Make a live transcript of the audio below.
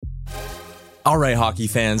All right, hockey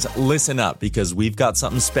fans, listen up because we've got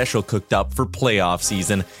something special cooked up for playoff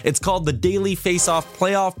season. It's called the Daily Face-Off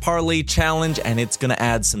Playoff Parlay Challenge, and it's going to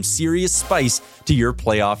add some serious spice to your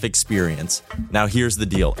playoff experience. Now, here's the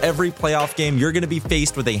deal. Every playoff game, you're going to be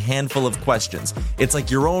faced with a handful of questions. It's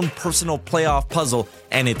like your own personal playoff puzzle,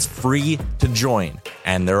 and it's free to join.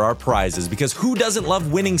 And there are prizes, because who doesn't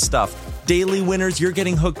love winning stuff? Daily winners, you're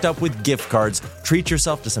getting hooked up with gift cards. Treat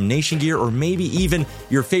yourself to some Nation gear or maybe even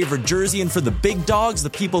your favorite jersey. And for the big dogs, the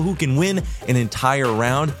people who can win an entire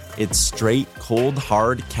round, it's straight, cold,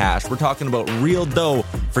 hard cash. We're talking about real dough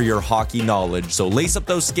for your hockey knowledge. So lace up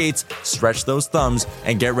those skates, stretch those thumbs,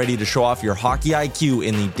 and get ready to show off your hockey IQ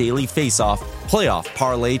in the Daily Face-Off Playoff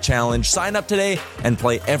Parlay Challenge. Sign up today and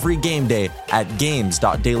play every game day at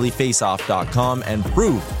games.dailyfaceoff.com and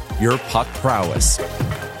prove your puck prowess.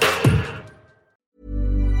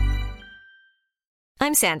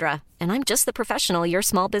 I'm Sandra, and I'm just the professional your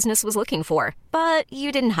small business was looking for. But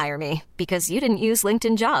you didn't hire me because you didn't use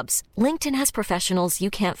LinkedIn Jobs. LinkedIn has professionals you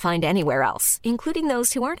can't find anywhere else, including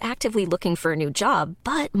those who aren't actively looking for a new job,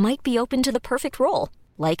 but might be open to the perfect role,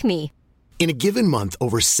 like me. In a given month,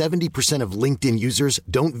 over 70% of LinkedIn users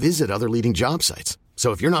don't visit other leading job sites.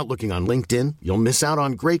 So if you're not looking on LinkedIn, you'll miss out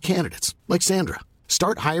on great candidates like Sandra.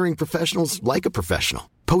 Start hiring professionals like a professional.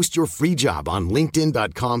 Post your free job on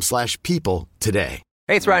linkedin.com/people today.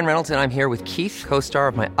 Hey, it's Ryan Reynolds, and I'm here with Keith, co-star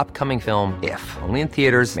of my upcoming film, If, only in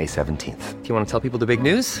theaters May 17th. Do you want to tell people the big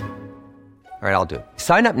news? All right, I'll do it.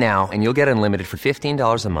 Sign up now and you'll get unlimited for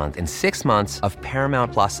 $15 a month and 6 months of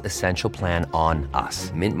Paramount Plus Essential Plan on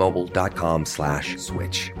us.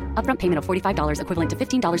 MintMobile.com/switch. Upfront payment of $45 equivalent to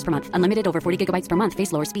 $15 per month. Unlimited over 40 gigabytes per month.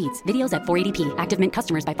 Face lower speeds. Videos at 480p. Active Mint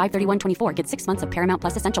customers by 531.24 get 6 months of Paramount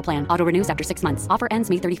Plus Essential Plan. Auto renews after 6 months. Offer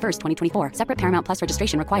ends May 31st, 2024. Separate Paramount Plus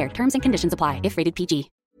registration required. Terms and conditions apply if rated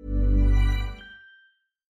PG.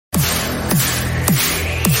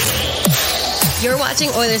 You're watching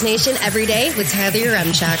Oilers Nation every day with Tyler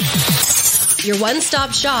Yaremchuk, your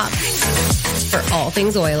one-stop shop for all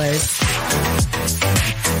things Oilers.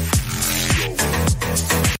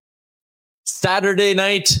 Saturday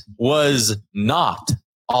night was not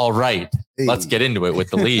all right. Hey. Let's get into it with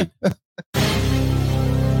the lead.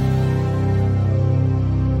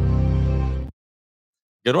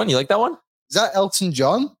 Good one. You like that one? Is that Elton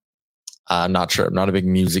John? I'm not sure. I'm not a big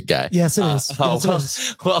music guy. Yes, it is. Yes, it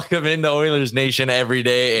is. Welcome into Oilers Nation every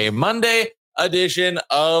day, a Monday edition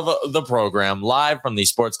of the program, live from the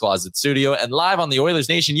Sports Closet studio and live on the Oilers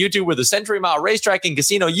Nation YouTube, where the Century Mile Racetrack and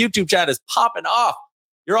Casino YouTube chat is popping off.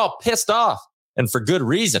 You're all pissed off, and for good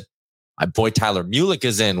reason. My boy Tyler Mulick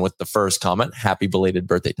is in with the first comment. Happy belated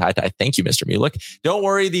birthday, Ty. Thank you, Mr. Mulick. Don't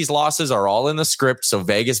worry, these losses are all in the script, so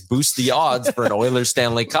Vegas boosts the odds for an Oilers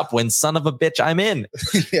Stanley Cup win. Son of a bitch, I'm in.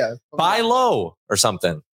 Yeah. Buy low or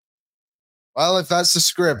something. Well, if that's the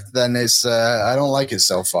script, then it's I don't like it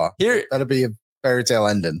so far. Here, that'll be a fairy tale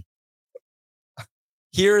ending.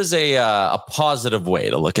 Here's a positive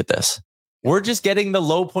way to look at this. We're just getting the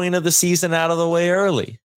low point of the season out of the way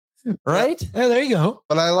early. Right? Yeah, there you go.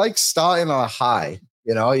 But I like starting on a high.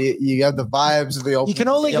 You know, you have the vibes of the open. You can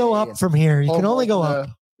only go up from here. You can only go up.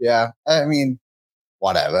 Yeah. I mean,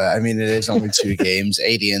 whatever. I mean, it is only 2 games.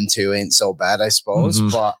 80-2 ain't so bad, I suppose.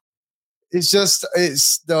 Mm-hmm. But it's just,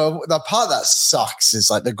 it's the part that sucks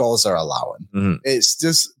is like the goals are allowing. Mm-hmm. It's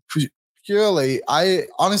just purely, I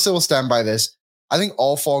honestly will stand by this. I think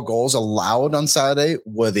all 4 goals allowed on Saturday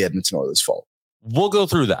were the Edmonton Oilers' fault. We'll go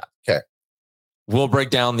through that. Okay. We'll break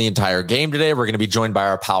down the entire game today. We're going to be joined by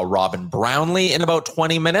our pal Robin Brownlee in about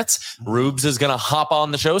 20 minutes. Rubes is going to hop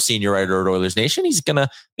on the show, senior writer at Oilers Nation. He's going to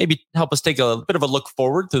maybe help us take a bit of a look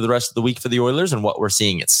forward through the rest of the week for the Oilers and what we're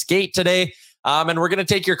seeing at skate today. And we're going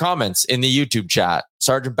to take your comments in the YouTube chat.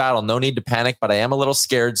 Sergeant Battle, no need to panic, but I am a little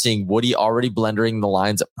scared seeing Woody already blendering the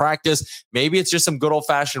lines at practice. Maybe it's just some good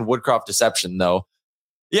old-fashioned Woodcroft deception, though.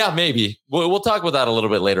 Yeah, maybe. We'll talk about that a little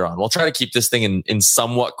bit later on. We'll try to keep this thing in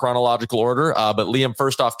somewhat chronological order. But Liam,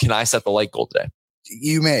 first off, can I set the light goal today?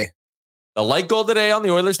 You may. The light goal today on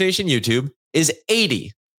the Oilers Nation YouTube is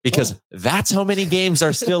 80 because that's how many games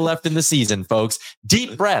are still left in the season, folks.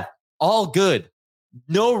 Deep breath. All good.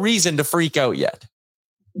 No reason to freak out yet.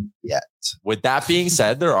 With that being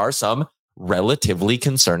said, there are some relatively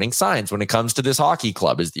concerning signs when it comes to this hockey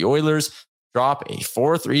club as the Oilers drop a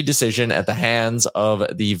 4-3 decision at the hands of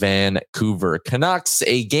the Vancouver Canucks,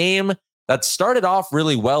 a game that started off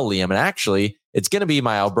really well, Liam. And actually, it's going to be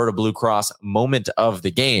my Alberta Blue Cross moment of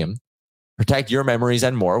the game. Protect your memories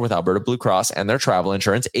and more with Alberta Blue Cross and their travel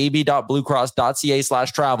insurance.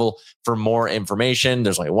 ab.bluecross.ca/travel for more information.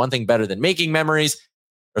 There's only one thing better than making memories.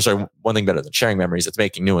 One thing better than sharing memories. It's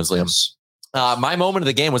making new ones, Liam. My moment of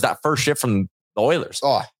the game was that first shift from the Oilers.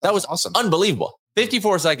 Oh, that was awesome. Unbelievable.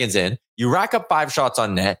 54 seconds in, you rack up 5 shots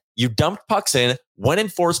on net. You dumped pucks in, went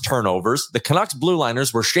and forced turnovers. The Canucks blue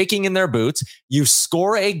liners were shaking in their boots. You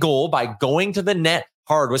score a goal by going to the net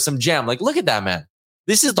hard with some jam. Like, look at that, man.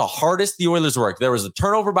 This is the hardest the Oilers work. There was a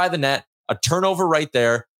turnover by the net, a turnover right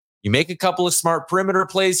there. You make a couple of smart perimeter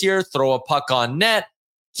plays here, throw a puck on net,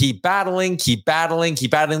 keep battling. Even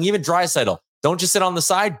Draisaitl. Don't just sit on the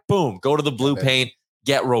side. Boom, go to the blue paint,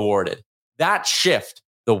 get rewarded. That shift,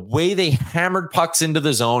 the way they hammered pucks into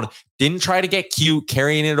the zone, didn't try to get cute,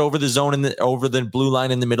 carrying it over the zone and over the blue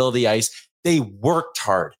line in the middle of the ice. They worked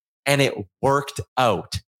hard and it worked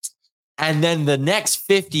out. And then the next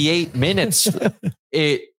 58 minutes,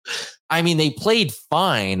 they played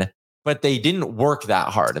fine, but they didn't work that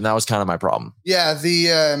hard. And that was kind of my problem. Yeah,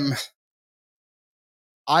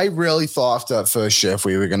 I really thought after that first shift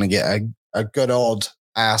we were going to get a good old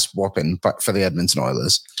ass whooping for the Edmonton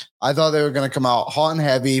Oilers. I thought they were going to come out hot and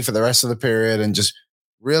heavy for the rest of the period and just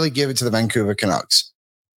really give it to the Vancouver Canucks.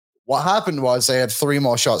 What happened was they had 3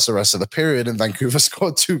 more shots the rest of the period and Vancouver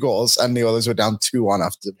scored 2 goals and the Oilers were down 2-1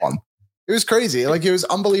 after 1. It was crazy. Like, it was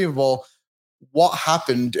unbelievable what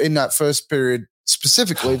happened in that first period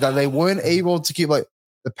specifically, that they weren't able to keep like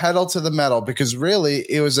the pedal to the metal, because really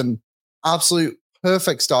it was an absolute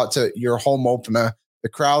perfect start to your home opener. The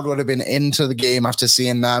crowd would have been into the game after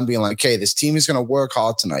seeing that and being like, okay, this team is going to work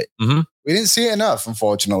hard tonight. Mm-hmm. We didn't see it enough,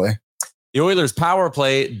 unfortunately. The Oilers' power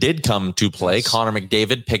play did come to play. Yes. Connor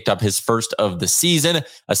McDavid picked up his first of the season,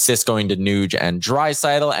 assist going to Nuge and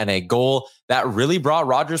Draisaitl, and a goal that really brought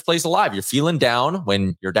Rogers Place alive. You're feeling down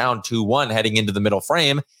when you're down 2-1 heading into the middle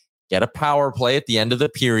frame. Get a power play at the end of the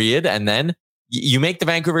period, and then you make the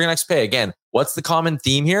Vancouver Canucks pay. Again, what's the common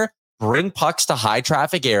theme here? Bring pucks to high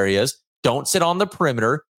traffic areas. Don't sit on the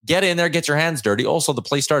perimeter. Get in there, get your hands dirty. Also, the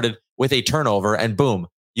play started with a turnover, and boom,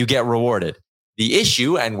 you get rewarded. The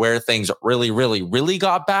issue, and where things really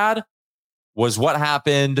got bad, was what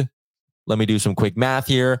happened. Let me do some quick math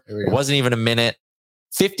here. It wasn't even a minute.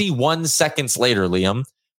 51 seconds later, Liam,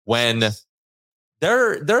 when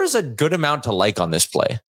there's a good amount to like on this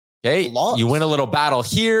play. Okay, you win a little battle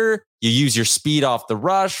here. You use your speed off the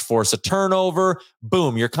rush, force a turnover.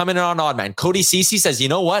 Boom, you're coming in on odd man. Cody Ceci says, you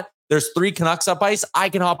know what? There's 3 Canucks up ice. I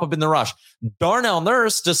can hop up in the rush. Darnell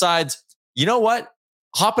Nurse decides, you know what?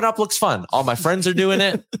 Hopping up looks fun. All my friends are doing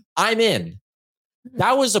it. I'm in.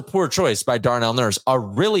 That was a poor choice by Darnell Nurse. A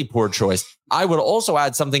really poor choice. I would also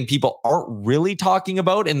add something people aren't really talking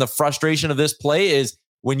about in the frustration of this play is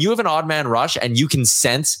when you have an odd man rush and you can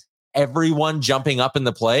sense everyone jumping up in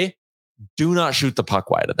the play, do not shoot the puck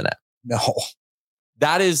wide of the net. No.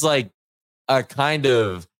 That is like a kind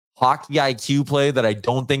of hockey IQ play that I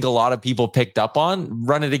don't think a lot of people picked up on.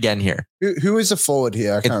 Run it again here. Who is the forward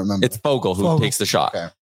here? I can't remember. It's Foegele who takes the shot. Okay.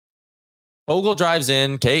 Foegele drives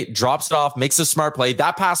in, okay, drops it off, makes a smart play.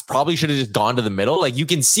 That pass probably should have just gone to the middle. Like, you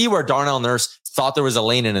can see where Darnell Nurse thought there was a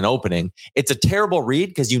lane in an opening. It's a terrible read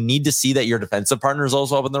because you need to see that your defensive partner is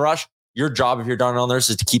also up in the rush. Your job, if you're Darnell Nurse,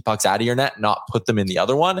 is to keep pucks out of your net, not put them in the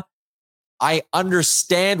other one. I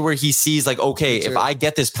understand where he sees, like, okay, if I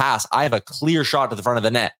get this pass, I have a clear shot to the front of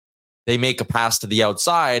the net. They make a pass to the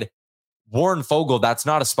outside. Warren Foegele, that's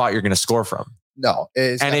not a spot you're going to score from. No.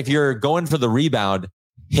 And if you're going for the rebound,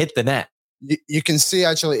 hit the net. You can see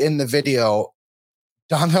actually in the video,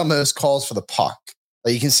 Darnell Nurse calls for the puck.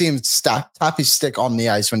 Like, you can see him tap his stick on the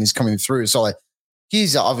ice when he's coming through. So, like,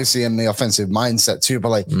 he's obviously in the offensive mindset too. But,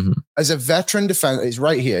 like, as a veteran defender, he's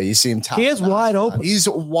right here. You see him tap. He is wide open. He's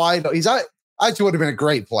wide. He's actually would have been a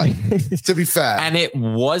great play, to be fair. And it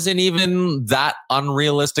wasn't even that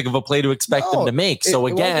unrealistic of a play to expect them to make. So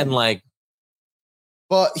again,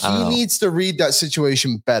 but he needs to read that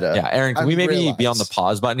situation better. Yeah, Aaron, can we maybe be on the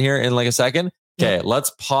pause button here in like a second? Okay,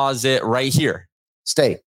 let's pause it right here.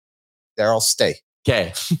 Stay. Daryl, stay.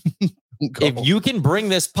 Okay. If you can bring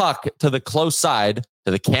this puck to the close side,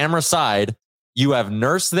 to the camera side, you have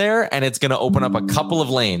Nurse there, and it's going to open up a couple of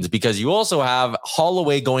lanes because you also have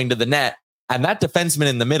Holloway going to the net, and that defenseman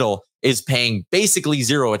in the middle is paying basically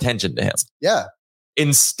zero attention to him. Yeah.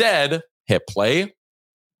 Instead, hit play.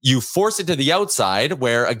 You force it to the outside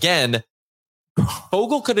where, again,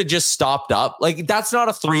 Foegele could have just stopped up. Like, that's not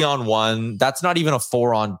a 3-on-1. That's not even a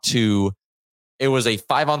 4-on-2. It was a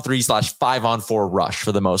 5-on-3/5-on-4 rush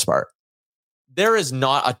for the most part. There is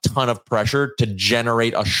not a ton of pressure to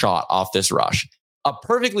generate a shot off this rush. A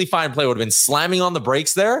perfectly fine play would have been slamming on the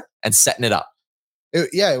brakes there and setting it up.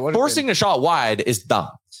 Forcing a shot wide is dumb.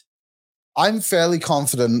 I'm fairly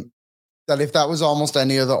confident that if that was almost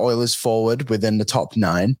any other Oilers forward within the top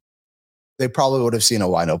 9, they probably would have seen a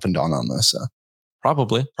wide open Don on this.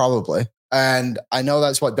 Probably. And I know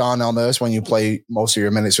that's what Darnell Nurse, when you play most of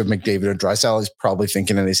your minutes with McDavid or Draisaitl, is probably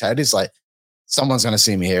thinking in his head. He's like, someone's going to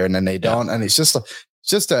see me here, and then they don't. And it's just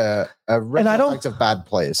a ripple effect of bad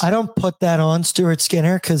plays. I don't put that on Stuart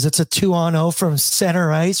Skinner because it's a 2-on-0 from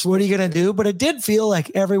center ice. What are you going to do? But it did feel like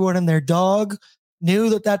everyone and their dog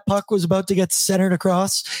knew that puck was about to get centered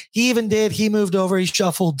across. He even did. He moved over, he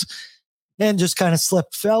shuffled, and just kind of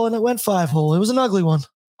slipped, fell, and it went 5-hole. It was an ugly one.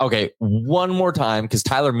 Okay, one more time, because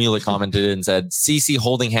Tyler Mueller commented and said, CC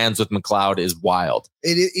holding hands with McLeod is wild.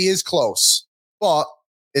 He is close, but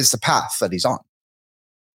it's the path that he's on.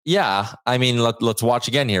 Yeah, I mean, let's watch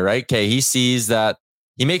again here, right? Okay, he sees that,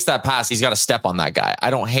 he makes that pass, he's got to step on that guy. I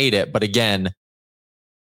don't hate it, but again,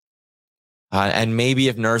 and maybe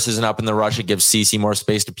if Nurse isn't up in the rush, it gives CC more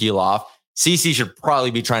space to peel off. CC should probably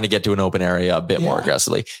be trying to get to an open area a bit more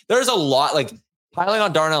aggressively. There's a lot, like, piling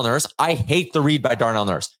on Darnell Nurse. I hate the read by Darnell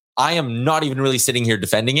Nurse. I am not even really sitting here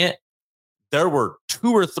defending it. There were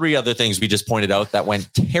 2 or 3 other things we just pointed out that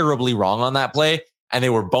went terribly wrong on that play, and they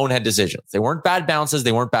were bonehead decisions. They weren't bad bounces.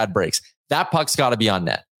 They weren't bad breaks. That puck's got to be on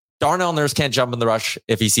net. Darnell Nurse can't jump in the rush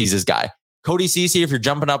if he sees his guy. Cody Ceci, if you're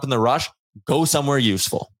jumping up in the rush, go somewhere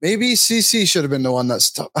useful. Maybe CC should have been the one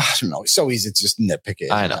that's, I don't know. It's so easy to just nitpick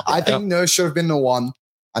it. I know. I think Nurse should have been the one,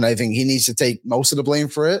 and I think he needs to take most of the blame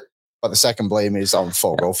for it. But the second blame is on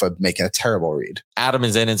Fogo for making a terrible read. Adam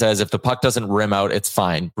is in and says, if the puck doesn't rim out, it's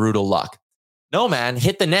fine. Brutal luck. No, man,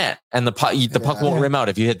 hit the net, and the puck won't rim out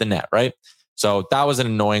if you hit the net, right? So that was an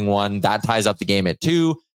annoying one. That ties up the game at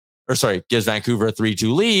 2. Gives Vancouver a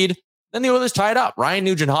 3-2 lead. Then the Oilers tied up. Ryan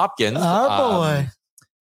Nugent-Hopkins. Oh, boy.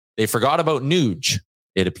 They forgot about Nuge,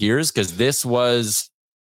 it appears, because this was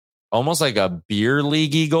almost like a beer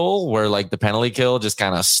leaguey goal where like the penalty kill just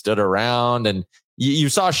kind of stood around, and you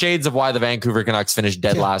saw shades of why the Vancouver Canucks finished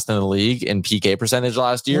dead last in the league in PK percentage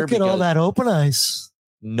last year. Look at all that open ice.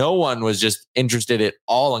 No one was just interested at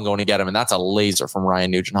all in going to get him, and that's a laser from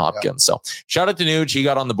Ryan Nugent-Hopkins. So shout out to Nuge. He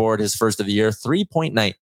got on the board his first of the year. 3-point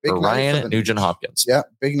night for Ryan Nugent-Hopkins. Yeah,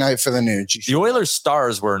 big night for the Nuge. The Oilers'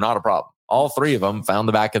 stars were not a problem. All 3 of them found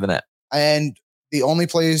the back of the net. And the only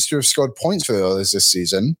players to have scored points for the Oilers this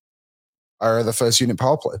season are the first unit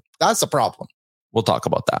power play. That's the problem. We'll talk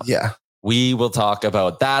about that. Yeah. We will talk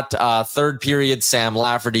about that. Third period, Sam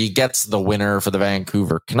Lafferty gets the winner for the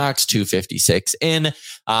Vancouver Canucks, 2:56 in.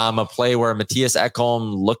 A play where Matthias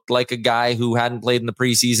Ekholm looked like a guy who hadn't played in the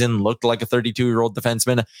preseason, looked like a 32-year-old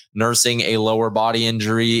defenseman nursing a lower body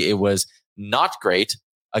injury. It was not great.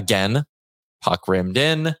 Again, puck rimmed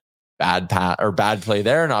in, bad play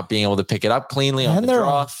there, not being able to pick it up cleanly on the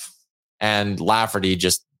draw. And Lafferty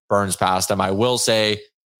just burns past him. I will say,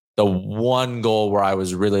 the one goal where I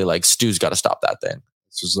was really like, Stu's got to stop that thing.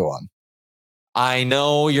 This was the one. I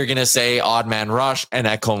know you're going to say odd man rush and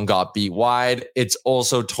Ekholm got beat wide. It's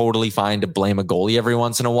also totally fine to blame a goalie every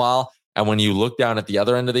once in a while. And when you look down at the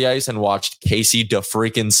other end of the ice and watched Casey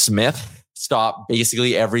DeFreakin Smith stop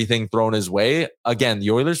basically everything thrown his way, again,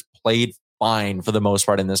 the Oilers played fine for the most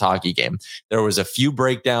part in this hockey game. There was a few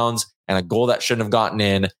breakdowns and a goal that shouldn't have gotten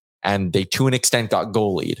in, and they to an extent got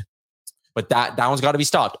goalied. But that one's got to be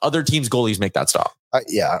stopped. Other teams' goalies make that stop.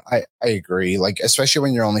 I agree. Like, especially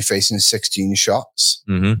when you're only facing 16 shots,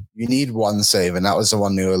 you need one save, and that was the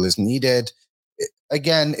one the Oilers needed.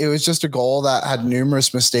 Again, it was just a goal that had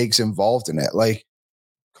numerous mistakes involved in it. Like,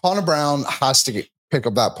 Connor Brown has to pick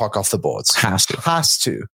up that puck off the boards. Has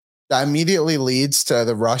to. That immediately leads to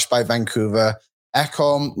the rush by Vancouver.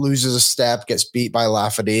 Ekholm loses a step, gets beat by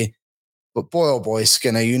Lafferty. But boy, oh boy,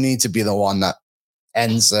 Skinner, you need to be the one that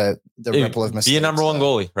ends the ripple of mistakes. Be a number one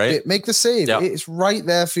goalie, right? Make the save. Yep. It's right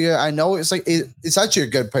there for you. I know it's like it's actually a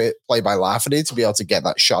good play by Lafferty to be able to get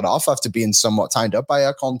that shot off after being somewhat timed up by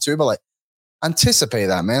Ekholm too. But like, anticipate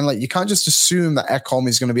that, man. Like, you can't just assume that Ekholm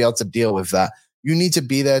is going to be able to deal with that. You need to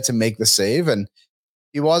be there to make the save, and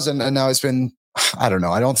he wasn't. And now it's been, I don't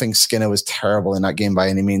know. I don't think Skinner was terrible in that game by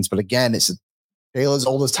any means. But again, it's Taylor's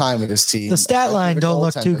oldest time with his team. The stat line don't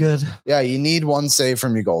look too good. Yeah, you need one save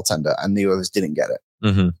from your goaltender, and the Oilers didn't get it.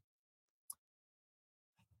 Mm-hmm.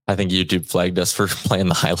 I think YouTube flagged us for playing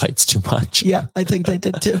the highlights too much. Yeah, I think they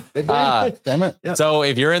did too. Damn it. Yep. So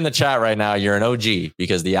if you're in the chat right now, you're an OG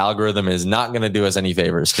because the algorithm is not going to do us any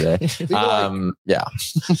favors today. Yeah.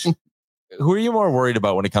 Who are you more worried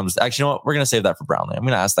about when it comes to, actually, you know what? We're going to save that for Brownlee. I'm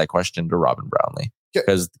going to ask that question to Robin Brownlee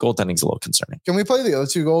because goaltending is a little concerning. Can we play the other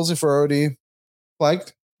 2 goals if we're already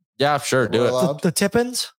flagged? Yeah, sure. Do it. The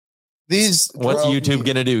tip-ins? What's YouTube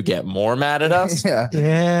going to do? Get more mad at us? Yeah.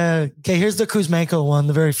 Okay, here's the Kuzmenko one,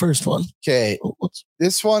 the very first one. Okay.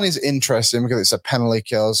 This one is interesting because it's a penalty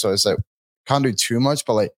kill. So it's like, can't do too much,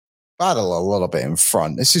 but like, battle a little bit in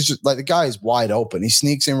front. This is just like the guy is wide open. He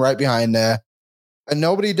sneaks in right behind there and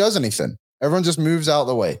nobody does anything. Everyone just moves out of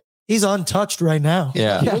the way. He's untouched right now.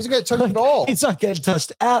 Yeah. He doesn't get touched at all. He's not getting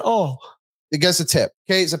touched at all. It gets a tip.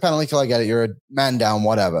 Okay, it's a penalty kill. I get it. You're a man down,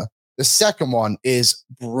 whatever. The second one is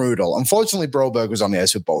brutal. Unfortunately, Broberg was on the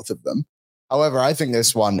ice with both of them. However, I think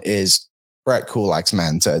this one is Brett Kulak's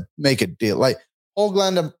man to make a deal. Like,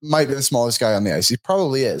 Höglander might be the smallest guy on the ice. He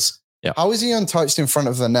probably is. Yeah. How is he untouched in front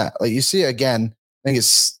of the net? Like, you see it again. I think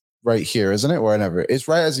it's right here, isn't it? Wherever. It's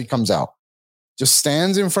right as he comes out. Just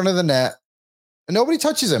stands in front of the net and nobody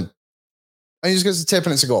touches him. And he just gets a tip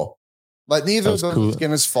and it's a goal. Like, neither of them is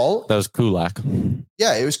Skinner's fault. That was Kulak.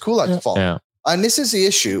 Yeah, it was Kulak's fault. Yeah. And this is the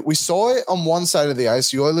issue. We saw it on one side of the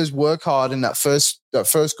ice. The Oilers work hard in that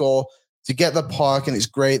first goal to get the puck, and it's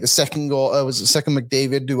great. The second goal was the second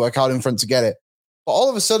McDavid to work hard in front to get it. But all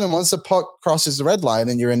of a sudden, once the puck crosses the red line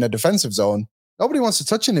and you're in a defensive zone, nobody wants to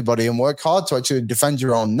touch anybody and work hard to actually defend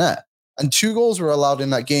your own net. And 2 goals were allowed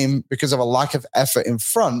in that game because of a lack of effort in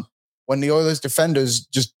front when the Oilers defenders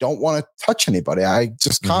just don't want to touch anybody. I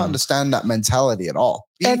just can't understand that mentality at all.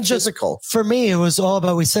 Be and physical. Just, for me, it was all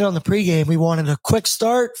about, we said on the pregame, we wanted a quick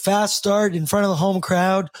start, fast start in front of the home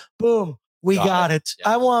crowd. Boom. We got it. Yeah.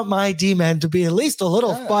 I want my D-men to be at least a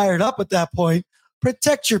little fired up at that point.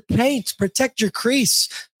 Protect your paint, protect your crease,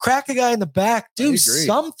 crack a guy in the back, do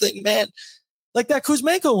something, man. Like that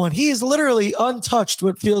Kuzmenko one. He is literally untouched,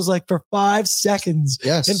 what feels like, for 5 seconds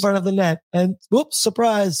in front of the net. And whoops,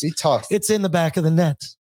 surprise. Be tough. It's in the back of the net.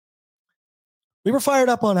 We were fired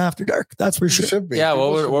up on After Dark. That's for sure. Should be. Yeah.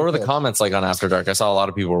 What were the comments like on After Dark? I saw a lot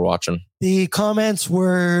of people were watching. The comments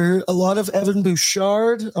were a lot of Evan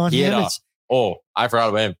Bouchard on him. I forgot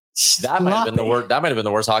about him. That might have been the worst. That might have been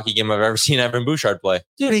the worst hockey game I've ever seen Evan Bouchard play.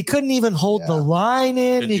 Dude, he couldn't even hold the line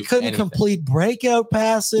in. He couldn't complete breakout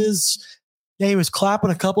passes. Yeah, he was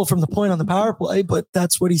clapping a couple from the point on the power play, but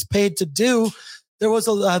that's what he's paid to do. There was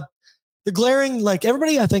the glaring, like,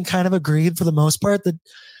 everybody, I think, kind of agreed for the most part that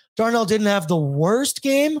Darnell didn't have the worst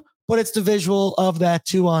game, but it's the visual of that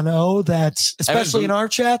 2-on-0 that, especially in our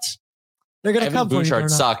chat, they're going to come for you.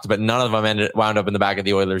 Bouchard sucked, but none of them wound up in the back of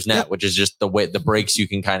the Oilers net, which is just the way the breaks you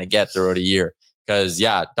can kind of get throughout a year. Because,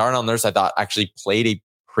 Darnell Nurse, I thought, actually played a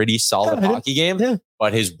pretty solid hockey game,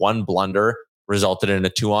 but his one blunder resulted in a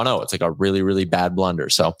 2-on-0. It's like a really, really bad blunder.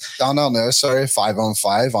 So Darnell Nurse,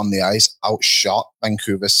 5-on-5 on the ice, outshot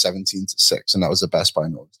Vancouver 17-6, and that was the best by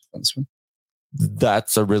no defenseman.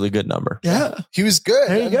 That's a really good number. Yeah, he was good.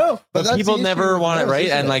 There you go. But people never want it right,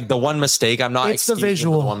 and like the one mistake, I'm not. It's the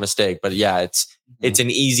visual. The one mistake, but it's an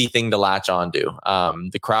easy thing to latch onto.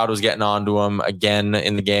 The crowd was getting onto him again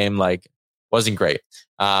in the game. Like, wasn't great.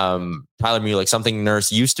 Tyler Mulick, something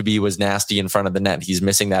Nurse used to be, was nasty in front of the net. He's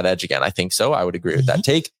missing that edge again. I think so. I would agree with that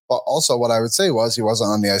take. But also what I would say was he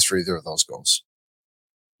wasn't on the ice for either of those goals.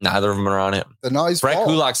 Neither of them are on him. Brett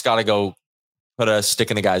Kulak's got to go put a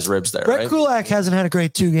stick in a guy's ribs there. Brett Kulak hasn't had a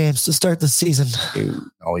great 2 games to start the season.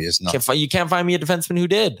 No, he is not. You can't find me a defenseman who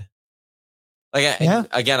did. Again,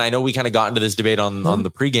 I know we kind of got into this debate on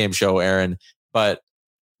the pregame show, Aaron, but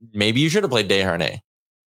maybe you should have played Desharnais.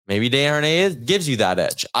 Maybe Desharnais gives you that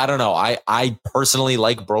edge. I don't know. I personally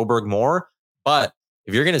like Broberg more, but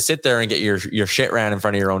if you're going to sit there and get your shit ran in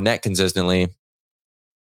front of your own net consistently,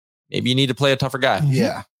 maybe you need to play a tougher guy.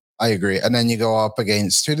 Yeah, I agree. And then you go up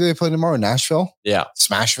against, who do they play tomorrow? Nashville? Yeah.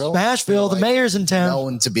 Smashville, the mayor's in town.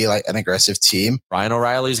 Known to be like an aggressive team. Ryan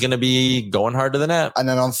O'Reilly's going to be going hard to the net. And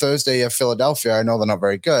then on Thursday, you have Philadelphia. I know they're not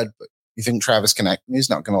very good, but you think Travis Konecny's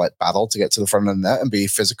not going to battle to get to the front of the net and be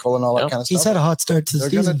physical and all that kind of stuff? He's had a hot start to the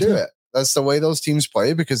season. They're going to do it. That's the way those teams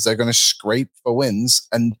play because they're going to scrape for wins.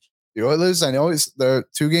 And the Oilers, I know they're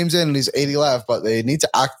 2 games in and he's 80 left, but they need to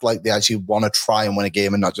act like they actually want to try and win a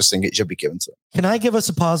game and not just think it should be given to them. Can I give us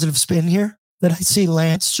a positive spin here that I see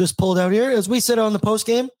Lance just pulled out here? As we said on the post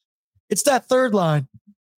game, it's that third line.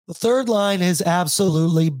 The third line is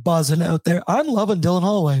absolutely buzzing out there. I'm loving Dylan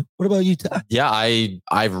Holloway. What about you, Ty? Yeah,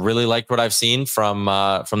 I've really liked what I've seen from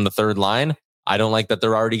the third line. I don't like that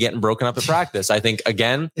they're already getting broken up at practice. I think,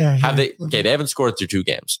 again, they haven't scored through 2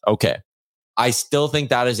 games. Okay. I still think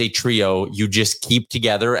that is a trio you just keep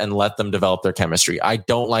together and let them develop their chemistry. I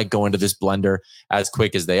don't like going to this blender as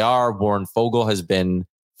quick as they are. Warren Fogle has been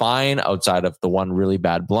fine outside of the one really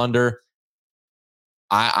bad blunder.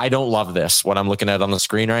 I don't love this, what I'm looking at on the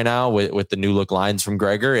screen right now with the new look lines from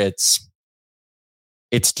Gregor. It's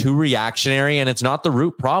too reactionary and it's not the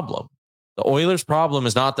root problem. The Oilers' problem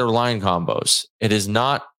is not their line combos. It is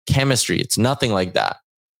not chemistry. It's nothing like that.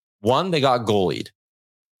 One, they got goalied.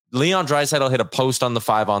 Leon Draisaitl hit a post on the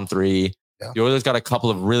 5-on-3. Yeah. The Oilers got a couple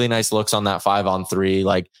of really nice looks on that 5-on-3.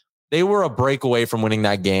 Like, They were a break away from winning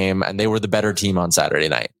that game, and they were the better team on Saturday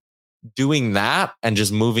night. Doing that and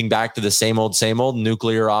just moving back to the same old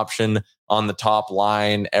nuclear option on the top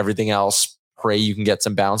line, everything else, pray you can get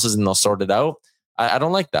some bounces and they'll sort it out. I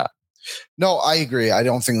don't like that. No, I agree. I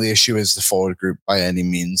don't think the issue is the forward group by any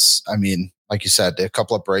means. I mean, like you said, a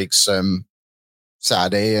couple of breaks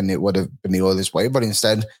Saturday and it would have been the Oilers' way, but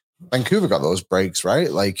instead Vancouver got those breaks,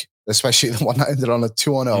 right? Like, especially the one that ended on a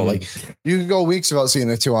 2-0. Like, you can go weeks without seeing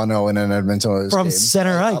a 2-0 in an Edmonton Oilers from game.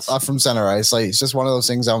 center ice. From center ice. Like, it's just one of those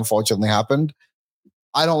things that unfortunately happened.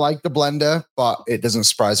 I don't like the blender, but it doesn't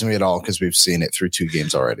surprise me at all because we've seen it through 2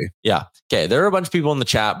 games already. Yeah. Okay. There are a bunch of people in the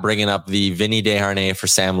chat bringing up the Vinny Desharnais for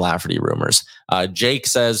Sam Lafferty rumors. Jake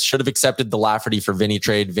says, should have accepted the Lafferty for Vinny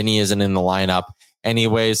trade. Vinny isn't in the lineup.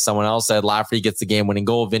 Anyways, someone else said Lafferty gets the game-winning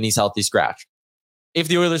goal. Vinny's healthy scratch. If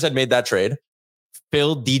the Oilers had made that trade,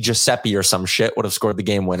 Phil DiGiuseppe or some shit would have scored the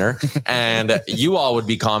game winner. And you all would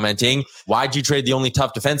be commenting, why'd you trade the only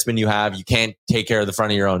tough defenseman you have? You can't take care of the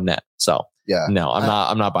front of your own net. So yeah, no,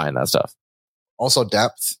 I'm not buying that stuff. Also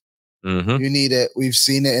depth. Mm-hmm. You need it. We've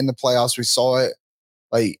seen it in the playoffs. We saw it.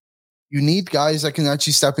 Like, you need guys that can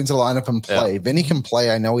actually step into the lineup and play. Yeah. Vinny can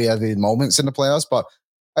play. I know he had these moments in the playoffs, but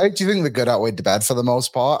I do think the good outweighed the bad for the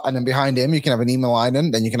most part. And then behind him, you can have a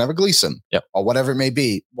Niemelainen, then you can have a Gleason, or whatever it may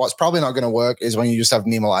be. What's probably not going to work is when you just have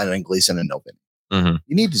Niemelainen and Gleason and no Vinny. Mm-hmm.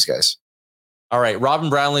 You need these guys. All right, Robin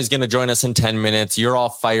Brownlee is going to join us in 10 minutes. You're all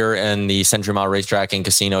fire in the Century Mile Racetrack and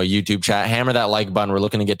Casino YouTube chat. Hammer that like button. We're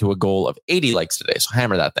looking to get to a goal of 80 likes today, so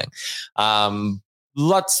hammer that thing.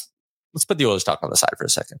 Let's put the Oilers talk on the side for a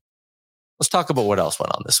second. Let's talk about what else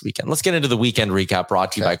went on this weekend. Let's get into the weekend recap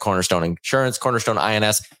brought to you by Cornerstone Insurance,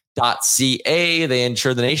 cornerstoneins.ca. They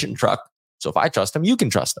insure the nation truck. So if I trust them, you can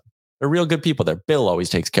trust them. They're real good people there. Bill always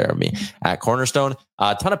takes care of me at Cornerstone.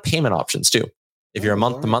 A ton of payment options too. If you're a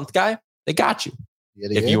month-to-month guy, they got you.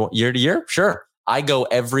 If you want year to year, sure. I go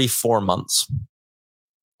every 4 months.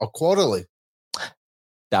 A quarterly.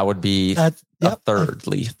 That would be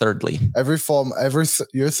thirdly. You're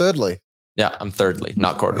thirdly. Yeah, I'm thirdly,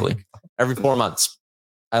 not quarterly. Every 4 months.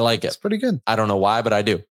 I like it. It's pretty good. I don't know why, but I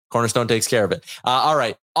do. Cornerstone takes care of it. All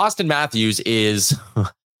right. Austin Matthews is,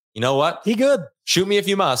 you know what? He good. Shoot me if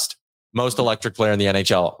you must. Most electric player in the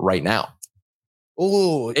NHL right now.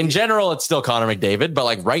 Oh, in general, it's still Connor McDavid, but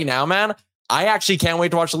like right now, man, I actually can't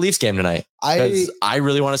wait to watch the Leafs game tonight. I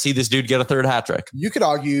really want to see this dude get a third hat trick. You could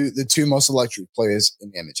argue the 2 most electric players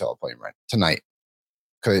in the NHL are playing right tonight.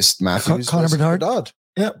 Because Matthews, Connor Bedard.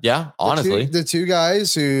 Yeah. Honestly, the two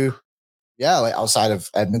guys who, like outside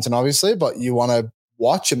of Edmonton, obviously, but you want to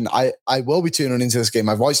watch, and I will be tuning into this game.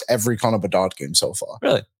 I've watched every Connor Bedard game so far.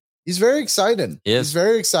 Really? He's very exciting. He's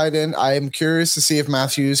very exciting. I am curious to see if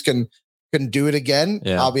Matthews can do it again.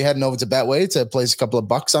 Yeah. I'll be heading over to Betway to place a couple of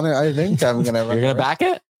bucks on it, I think. You're going to back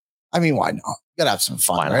it? I mean, why not? You got to have some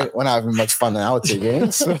fun, right? We're not having much fun in our 2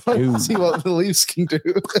 games. So let's see what the Leafs can do.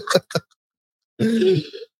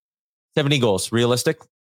 70 goals. Realistic?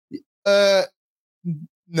 No.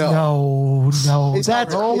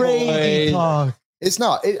 That's crazy talk. It's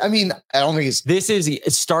not. I mean, I don't think it's... This is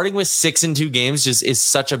starting with 6 in 2 games just is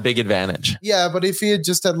such a big advantage. Yeah, but if he had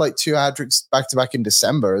just had like 2 hat-tricks back-to-back in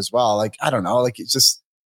December as well, like, I don't know. Like, it's just,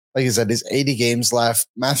 like I said, there's 80 games left.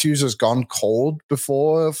 Matthews has gone cold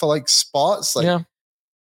before for like spots. Like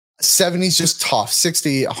 70 is just tough.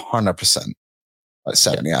 60, 100%. Like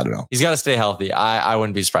 70, I don't know. He's got to stay healthy. I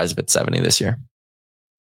wouldn't be surprised if it's 70 this year.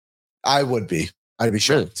 I would be. I'd be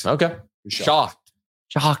shocked. Really? Okay. Shocked.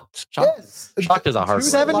 Yes. Shocked is a hard word.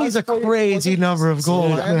 70 is a crazy number of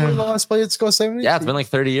goals. The last player to score 70? Yeah, it's been like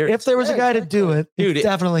 30 years. If there was a guy to do it, dude,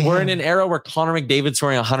 definitely we're in an era where Connor McDavid's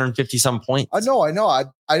scoring 150 some points. I know. I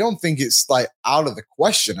don't think it's like out of the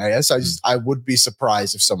question. I guess I would be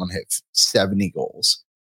surprised if someone hit 70 goals,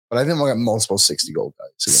 but I think we'll get multiple 60 goal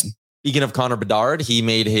guys again. Speaking of Connor Bedard, he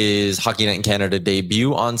made his Hockey Night in Canada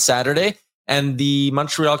debut on Saturday. And the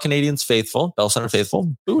Montreal Canadiens faithful, Bell Center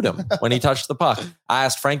faithful, booed him when he touched the puck. I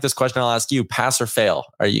asked Frank this question. I'll ask you: pass or fail?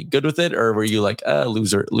 Are you good with it, or were you like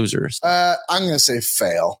losers? I'm gonna say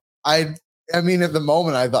fail. I mean, at the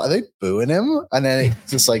moment, I thought, are they booing him? And then it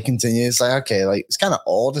just like continues. Like, okay, like it's kind of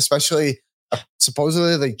odd, especially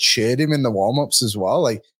supposedly they cheered him in the warm-ups as well.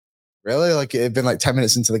 Like, really? Like it had been like 10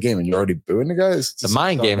 minutes into the game and you're already booing the guys? The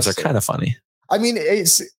mind games are kind of funny. I mean,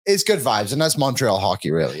 it's good vibes, and that's Montreal hockey,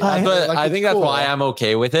 really. I think that's why I'm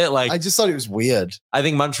okay with it. Like, I just thought it was weird. I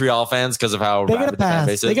think Montreal fans, because of how they get a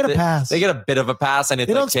pass, they get a pass. They get a bit of a pass, and it's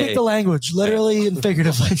they don't speak the language, literally and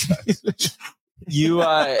figuratively. You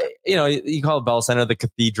call Bell Center the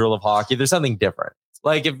cathedral of hockey. There's something different.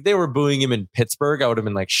 Like if they were booing him in Pittsburgh, I would have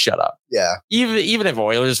been like, shut up. Yeah. Even if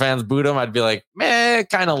Oilers fans booed him, I'd be like, meh,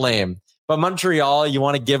 kind of lame. But Montreal, you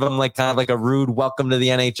want to give them like kind of like a rude welcome to the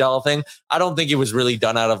NHL thing. I don't think it was really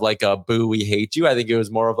done out of like a boo, we hate you. I think it was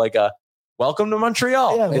more of like a welcome to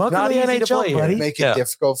Montreal. Yeah, it's welcome not to the easy NHL, to play buddy. here. Make it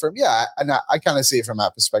difficult for him. Yeah, and I kind of see it from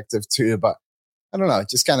that perspective too. But I don't know,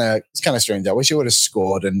 it's kind of strange. I wish he would have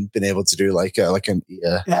scored and been able to do like an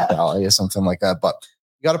rally or something like that. But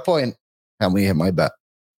you got a point. And we hit my bet.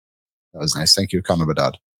 That was nice. Thank you, Connor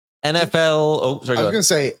Bedard. NFL. Oh, sorry. I was going to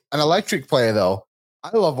say an electric player though. I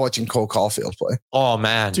love watching Cole Caulfield play. Oh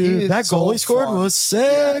man, dude, that goal he scored was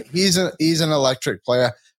sick. Yeah, he's an electric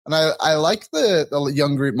player, and I like the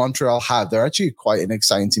young group Montreal had. They're actually quite an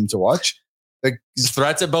exciting team to watch.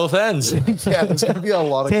 Threats at both ends. Yeah, there's going to be a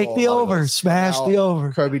lot of take the over, smash the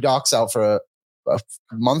over. Kirby Doc's out for a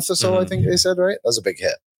month or so. I think they said, right? That's a big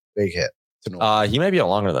hit. He might be out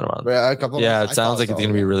longer than a month. It sounds like it's going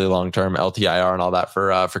to be really long term LTIR and all that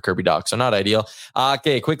for Kirby Doc. So not ideal.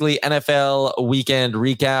 Okay, quickly NFL weekend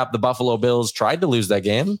recap. The Buffalo Bills tried to lose that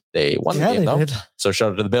game. They won the game though. Did. So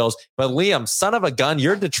shout out to the Bills. But Liam, son of a gun,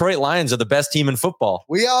 your Detroit Lions are the best team in football.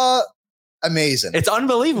 We are amazing. It's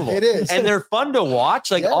unbelievable. It is, and they're fun to watch.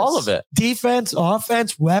 Like all of it. Defense,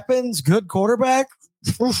 offense, weapons, good quarterback.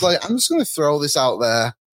 Like I'm just going to throw this out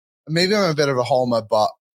there. Maybe I'm a bit of a homer, but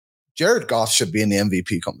Jared Goff should be in the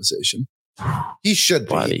MVP conversation. He should be.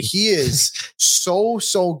 Buddy. He is so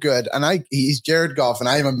good. And he's Jared Goff, and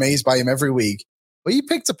I am amazed by him every week. But he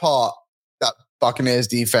picked apart that Buccaneers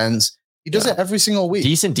defense. He does it every single week.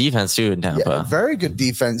 Decent defense too in Tampa. Yeah, very good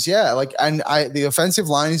defense. Yeah. The offensive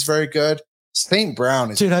line is very good. St.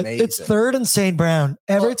 Brown is amazing. It's third and St. Brown.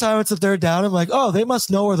 Every time it's a third down, I'm like, oh, they must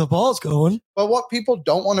know where the ball's going. But what people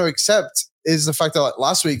don't want to accept is the fact that like,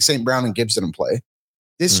 last week, St. Brown and Gibbs didn't play.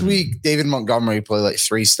 This week, David Montgomery played like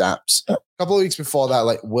 3 snaps. A couple of weeks before that,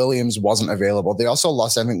 like Williams wasn't available. They also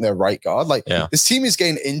lost, I think, their right guard. This team is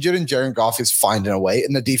getting injured and Jared Goff is finding a way,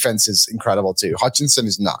 and the defense is incredible too. Hutchinson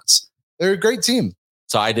is nuts. They're a great team.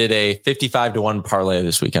 So I did a 55-1 parlay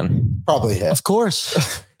this weekend. Probably hit. Of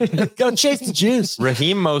course. Go chase the juice.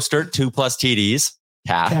 Raheem Mostert, 2+ TDs.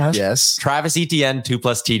 Cash. Yes. Travis Etienne, 2+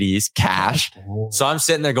 TDs, cash. So I'm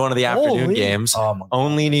sitting there going to the afternoon games,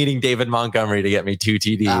 only needing David Montgomery to get me 2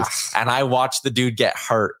 TDs. And I watched the dude get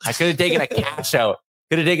hurt. I could have taken a cash out.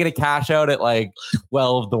 At like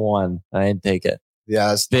 12-1. I didn't take it.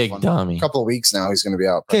 Yeah. It's big dummy. A couple of weeks now, he's going to be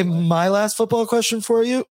out. Okay. My last football question for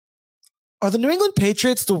you. Are the New England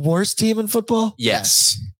Patriots the worst team in football?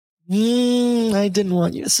 Yes. I didn't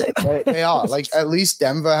want you to say that. They are. Like, at least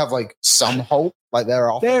Denver have like some hope. Like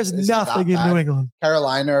they're off. There's nothing in New England.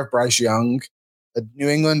 Carolina, Bryce Young. New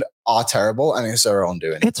England are terrible, and it's their own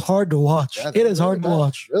doing. It's hard to watch. Yeah, it is really hard to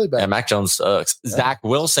watch. Really bad. Yeah, Mac Jones sucks. Yeah. Zach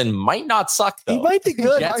Wilson might not suck, though. He might be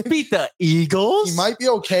good. Jets beat the Eagles. He might be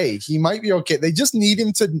okay. They just need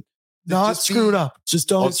him to not screw it up. Just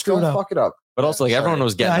don't screw it up. Fuck it up. But also, like everyone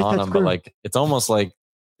was getting on him, but like it's almost like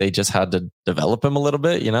they just had to develop him a little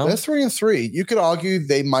bit, you know? They're 3-3. You could argue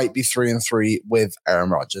they might be 3-3 with Aaron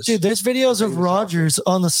Rodgers. Dude, there's videos of Rodgers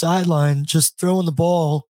on the sideline just throwing the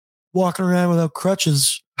ball, walking around without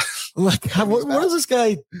crutches. Like, what is this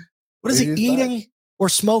guy? What is he eating or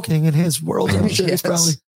smoking in his world? I'm sure it's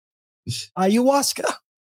probably ayahuasca.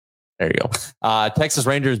 There you go. Texas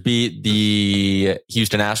Rangers beat the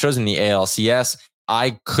Houston Astros in the ALCS.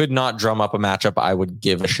 I could not drum up a matchup I would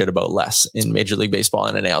give a shit about less in Major League Baseball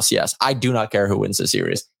and an ALCS. I do not care who wins the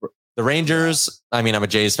series. The Rangers, I mean, I'm a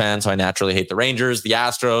Jays fan, so I naturally hate the Rangers. The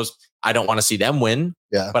Astros, I don't want to see them win.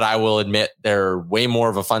 Yeah. But I will admit they're way more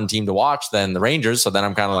of a fun team to watch than the Rangers. So then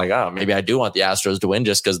I'm kind of like, oh, maybe I do want the Astros to win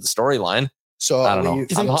just because of the storyline. So I don't know. You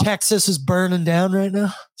think Texas is burning down right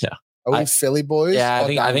now? Yeah. Are we Philly boys? Yeah,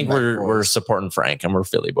 I think we're supporting Frank and we're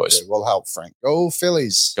Philly boys. Okay, we'll help Frank. Go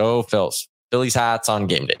Phillies. Go Phils. Phillies hats on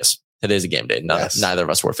game days. Today's a game day. Neither of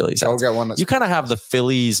us wore Phillies hats. Get one. You kind of have the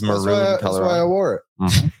Phillies maroon color. That's why I wore it.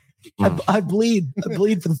 Mm-hmm. I bleed for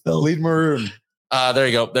the Phillies. Bleed maroon. There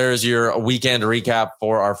you go. There's your weekend recap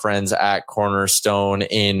for our friends at Cornerstone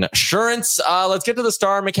Insurance. Let's get to the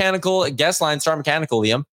Star Mechanical guest line. Star Mechanical,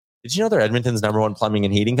 Liam. Did you know they're Edmonton's #1 plumbing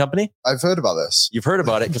and heating company? I've heard about this. You've heard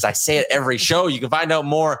about it because I say it every show. You can find out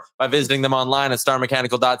more by visiting them online at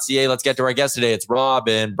starmechanical.ca. Let's get to our guest today. It's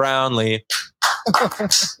Robin Brownlee.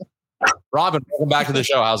 Robin, welcome back to the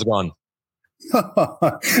show. How's it going?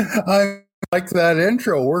 I like that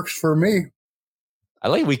intro. Works for me.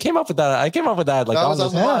 We came up with that. I came up with that. Like that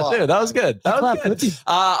was good. That was good.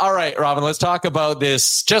 All right, Robin, let's talk about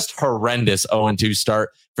this just horrendous 0-2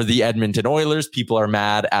 start for the Edmonton Oilers. People are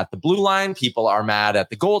mad at the blue line. People are mad at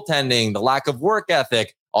the goaltending, the lack of work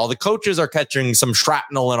ethic. all the coaches are catching some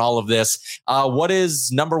shrapnel in all of this. What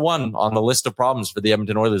is number one on the list of problems for the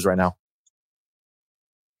Edmonton Oilers right now?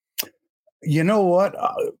 You know what?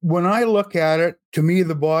 When I look at it, to me,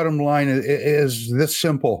 the bottom line is this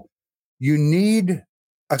simple. You need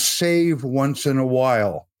a save once in a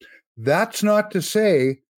while. That's not to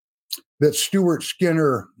say that Stuart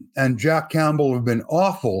Skinner and Jack Campbell have been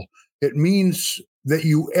awful. It means that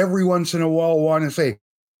you every once in a while want to say,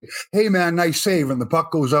 hey, man, nice save, and the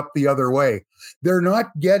puck goes up the other way. They're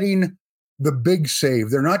not getting the big save.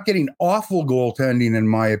 They're not getting awful goaltending, in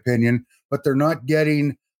my opinion, but they're not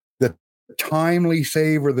getting the timely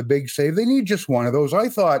save or the big save. They need just one of those. I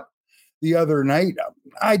thought the other night,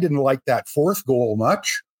 I didn't like that fourth goal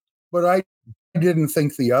much, but I didn't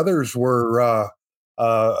think the others were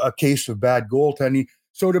a case of bad goaltending.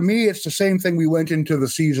 So to me, it's the same thing we went into the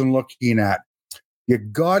season looking at. You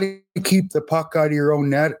got to keep the puck out of your own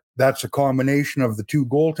net. That's a combination of the two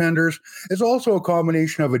goaltenders. It's also a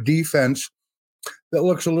combination of a defense that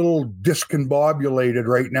looks a little discombobulated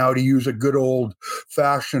right now, to use a good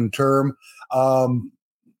old-fashioned term.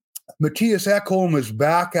 Matthias Ekholm is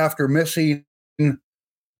back after missing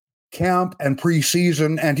camp and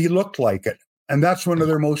preseason, and he looked like it. And that's one of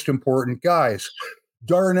their most important guys.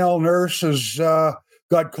 Darnell Nurse has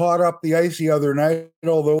got caught up the ice the other night,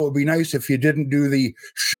 although it would be nice if you didn't do the...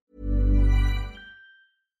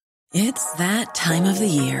 It's that time of the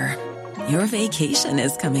year. Your vacation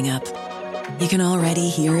is coming up. You can already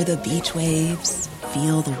hear the beach waves,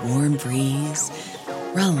 feel the warm breeze,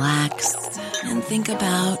 relax, and think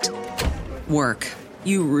about work.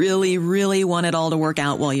 You really, really want it all to work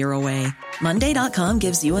out while you're away. Monday.com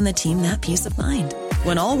gives you and the team that peace of mind.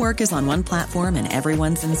 When all work is on one platform and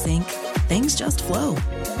everyone's in sync, things just flow.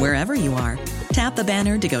 Wherever you are, tap the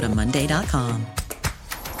banner to go to Monday.com.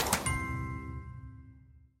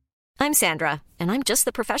 I'm Sandra, and I'm just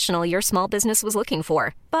the professional your small business was looking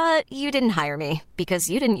for. But you didn't hire me because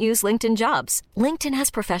you didn't use LinkedIn Jobs. LinkedIn has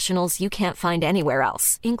professionals you can't find anywhere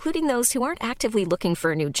else, including those who aren't actively looking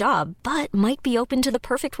for a new job, but might be open to the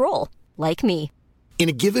perfect role, like me. In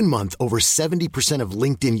a given month, over 70% of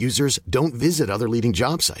LinkedIn users don't visit other leading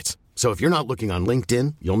job sites. So if you're not looking on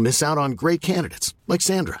LinkedIn, you'll miss out on great candidates like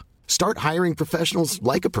Sandra. Start hiring professionals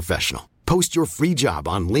like a professional. Post your free job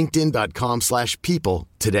on linkedin.com/people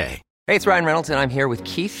today. Hey, it's Ryan Reynolds, and I'm here with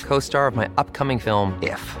Keith, co-star of my upcoming film,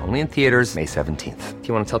 If, only in theaters May 17th. Do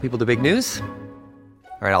you want to tell people the big news?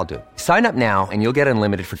 All right, I'll do it. Sign up now and you'll get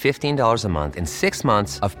unlimited for $15 a month and 6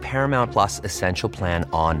 months of Paramount Plus Essential Plan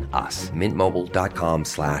on us.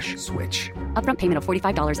 MintMobile.com/switch. Upfront payment of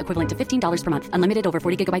 $45 equivalent to $15 per month. Unlimited over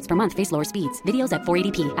 40 gigabytes per month. Face lower speeds. Videos at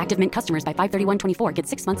 480p. Active Mint customers by 531.24 get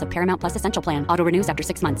 6 months of Paramount Plus Essential Plan. Auto renews after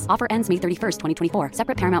 6 months. Offer ends May 31st, 2024.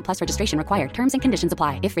 Separate Paramount Plus registration required. Terms and conditions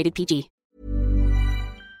apply if rated PG.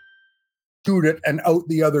 Shoot it and out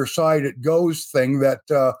the other side it goes thing that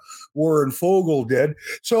Warren Fogle did.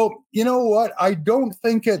 So you know what? I don't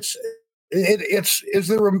think it's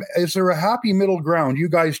is there a happy middle ground? You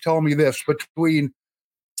guys tell me this between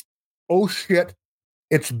oh shit,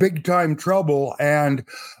 it's big time trouble and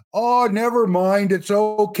oh never mind, it's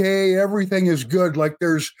okay, everything is good. Like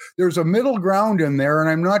there's a middle ground in there, and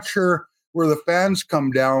I'm not sure where the fans come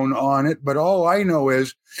down on it. But all I know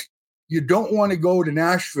is you don't want to go to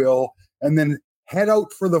Nashville and then head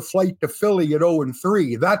out for the flight to Philly at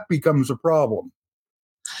 0-3. That becomes a problem.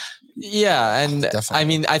 Yeah. And I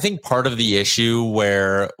mean, I think part of the issue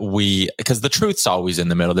because the truth's always in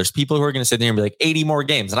the middle. There's people who are going to sit there and be like 80 more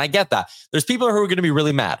games. And I get that. There's people who are going to be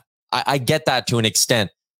really mad. I get that to an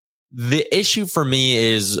extent. The issue for me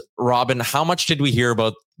is, Robin, how much did we hear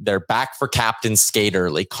about they're back for captain skate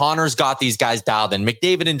early? Connor's got these guys dialed in.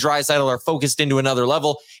 McDavid and Draisaitl are focused into another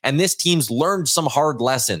level. And this team's learned some hard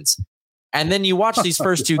lessons. And then you watch these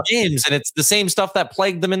first two games and it's the same stuff that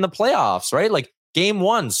plagued them in the playoffs, right? Like game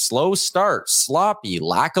one, slow start, sloppy,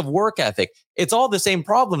 lack of work ethic. It's all the same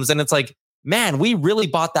problems. And it's like, man, we really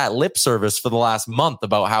bought that lip service for the last month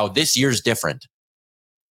about how this year's different.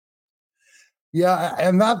 Yeah.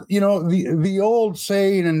 And that, the old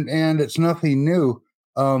saying, and it's nothing new.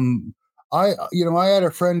 I had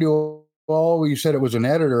a friend who always said, it was an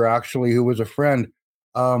editor actually, who was a friend.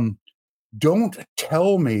 Don't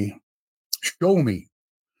tell me, show me.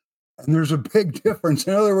 And there's a big difference.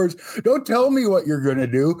 In other words, don't tell me what you're going to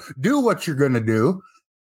do what you're going to do.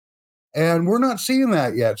 And we're not seeing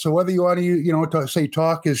that yet. So whether you want to, say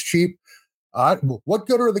talk is cheap, what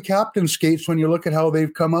good are the captain skates when you look at how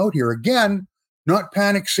they've come out here? Again, not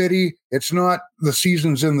Panic City. It's not the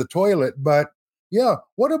season's in the toilet, but Yeah.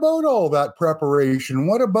 What about all that preparation?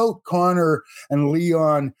 What about Connor and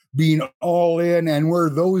Leon being all in, and where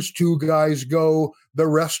those two guys go, the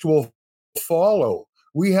rest will follow?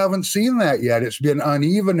 We haven't seen that yet. It's been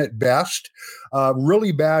uneven at best,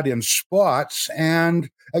 really bad in spots. And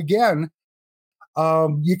again,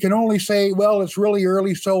 you can only say, well, it's really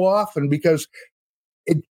early so often, because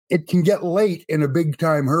it can get late in a big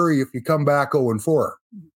time hurry if you come back 0-4.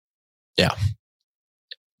 Yeah.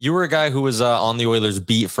 You were a guy who was on the Oilers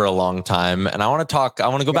beat for a long time. And I want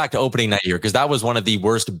to go back to opening night here, because that was one of the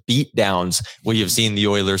worst beat downs we have seen the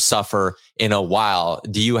Oilers suffer in a while.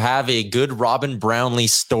 Do you have a good Robin Brownlee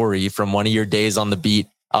story from one of your days on the beat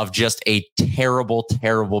of just a terrible,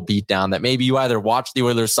 terrible beat down that maybe you either watched the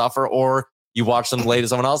Oilers suffer or you watched them play to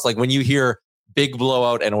someone else? Like when you hear big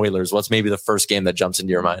blowout and Oilers, what's maybe the first game that jumps into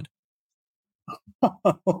your mind?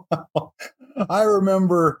 I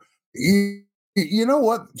remember... You know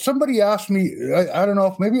what? Somebody asked me, I don't know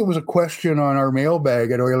if maybe it was a question on our mailbag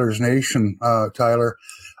at Oilers Nation, Tyler.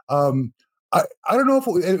 I don't know if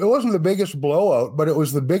it wasn't the biggest blowout, but it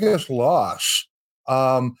was the biggest loss.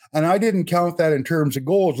 And I didn't count that in terms of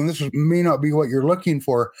goals. And this may not be what you're looking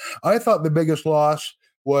for. I thought the biggest loss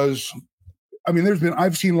was,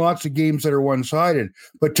 I've seen lots of games that are one-sided,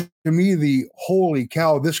 but to me, the holy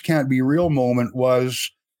cow, this can't be real moment was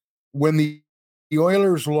when the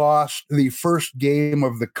Oilers lost the first game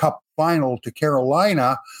of the Cup final to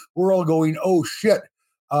Carolina. We're all going, oh, shit.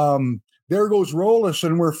 There goes Rollis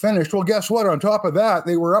and we're finished. Well, guess what? On top of that,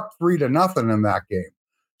 they were up 3-0 in that game.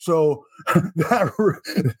 So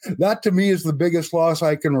that to me is the biggest loss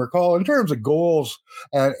I can recall in terms of goals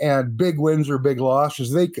and big wins or big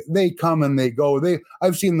losses. They come and they go.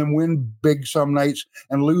 I've seen them win big some nights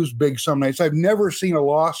and lose big some nights. I've never seen a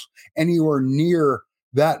loss anywhere near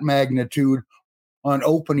that magnitude on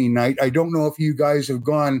opening night. I don't know if you guys have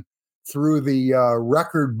gone through the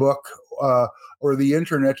record book or the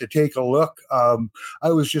internet to take a look.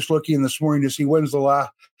 I was just looking this morning to see when's the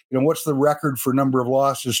last, what's the record for number of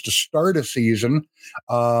losses to start a season.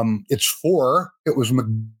 It's 4. It was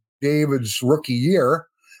McDavid's rookie year.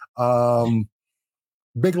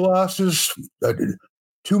 Big losses,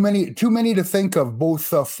 too many to think of,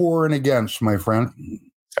 both for and against, my friend.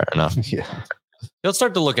 Fair enough. Yeah. Let's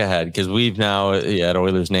start to look ahead, because we've now at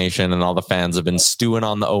Oilers Nation and all the fans have been stewing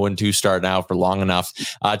on the 0-2 start now for long enough.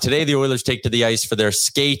 Today, the Oilers take to the ice for their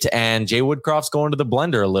skate, and Jay Woodcroft's going to the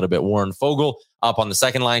blender a little bit. Warren Foegele up on the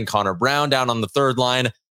second line, Connor Brown down on the third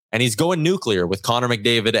line, and he's going nuclear with Connor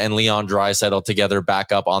McDavid and Leon Draisaitl together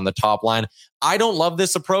back up on the top line. I don't love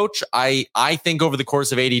this approach. I think over the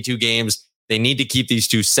course of 82 games, they need to keep these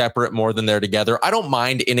two separate more than they're together. I don't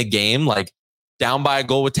mind in a game like down by a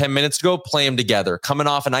goal with 10 minutes to go, play them together. Coming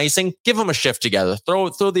off an icing, give them a shift together. Throw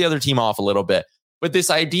the other team off a little bit. But this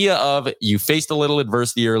idea of you faced a little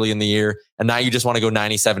adversity early in the year, and now you just want to go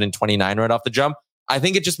 97-29 right off the jump, I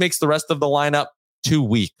think it just makes the rest of the lineup too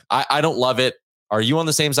weak. I don't love it. Are you on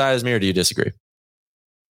the same side as me, or do you disagree?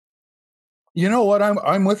 You know what?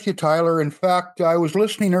 I'm with you, Tyler. In fact, I was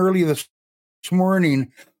listening early this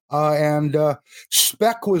morning, and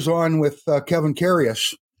Speck was on with Kevin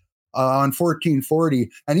Karius on 1440,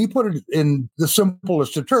 and he put it in the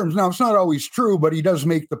simplest of terms. Now, it's not always true, but he does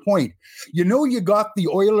make the point. You got the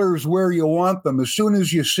Oilers where you want them as soon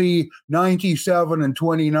as you see 97 and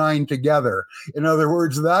 29 together. In other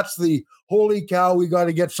words, that's the holy cow, we got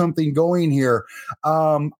to get something going here.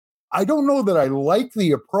 I don't know that I like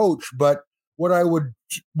the approach, but what I would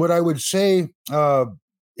say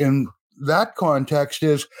in that context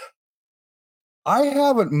is I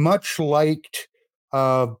haven't much liked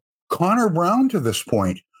Connor Brown to this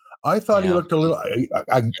point. I thought he looked a little.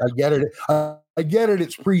 I get it. I get it.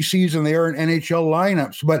 It's preseason. They are in NHL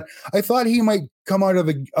lineups, but I thought he might come out of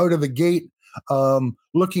the gate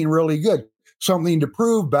looking really good. Something to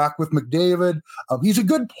prove. Back with McDavid. He's a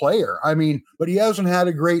good player. But he hasn't had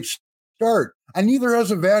a great start, and neither has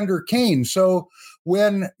Evander Kane. So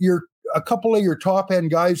when you're a couple of your top end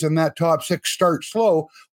guys in that top 6 start slow,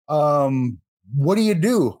 what do you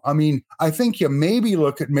do? I think you maybe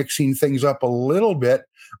look at mixing things up a little bit,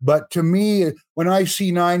 but to me, when I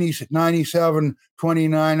see 97,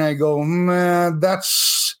 29, I go, man,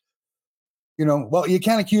 that's, well, you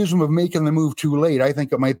can't accuse them of making the move too late. I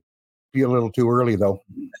think it might be a little too early, though.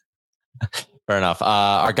 Fair enough.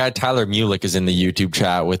 Our guy Tyler Mulick is in the YouTube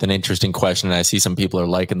chat with an interesting question, and I see some people are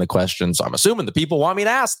liking the question, so I'm assuming the people want me to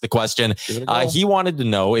ask the question. He wanted to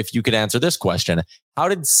know if you could answer this question. How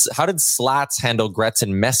did Slats handle Gretz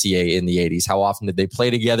and Messier in the 80s? How often did they play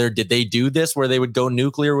together? Did they do this where they would go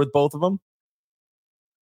nuclear with both of them?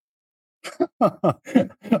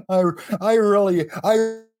 I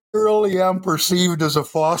really am perceived as a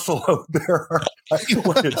fossil out there.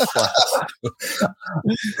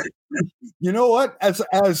 You know what?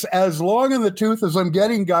 As long in the tooth as I'm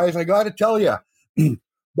getting, guys, I got to tell you,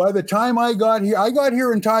 by the time I got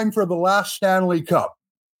here in time for the last Stanley Cup.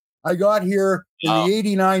 I got here in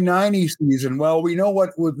the 89-90 season. Well, we know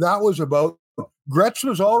what that was about. Gretz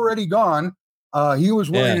was already gone. He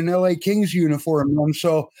was wearing an LA Kings uniform. And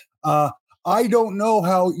so I don't know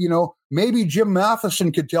how, maybe Jim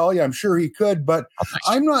Matheson could tell you. I'm sure he could, but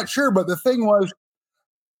I'm not sure. But the thing was,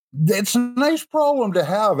 it's a nice problem to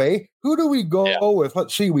have, eh? Who do we go with?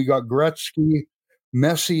 Let's see. We got Gretzky,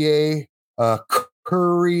 Messier,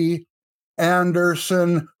 Curry,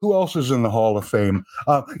 Anderson. Who else is in the Hall of Fame?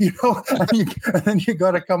 And then you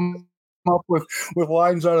got to come up with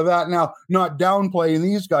lines out of that. Now, not downplaying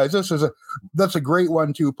these guys. That's a great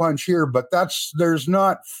 1-2 punch here, but there's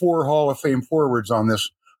not 4 Hall of Fame forwards on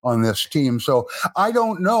this team. So I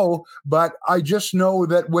don't know, but I just know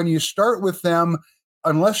that when you start with them,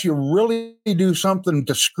 unless you really do something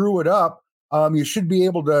to screw it up, you should be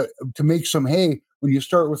able to make some hay when you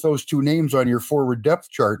start with those 2 names on your forward depth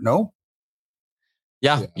chart. No?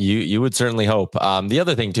 Yeah, you would certainly hope. The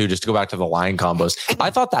other thing too, just to go back to the line combos, I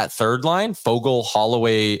thought that third line, Fogle,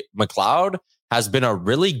 Holloway, McLeod, has been a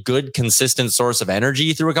really good, consistent source of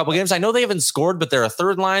energy through a couple games. I know they haven't scored, but they're a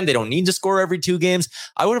third line. They don't need to score every 2 games.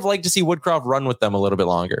 I would have liked to see Woodcroft run with them a little bit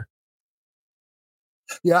longer.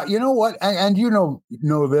 Yeah, you know what? And you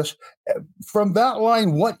know this. From that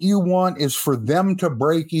line, what you want is for them to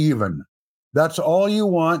break even. That's all you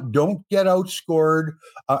want. Don't get outscored.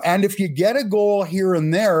 And if you get a goal here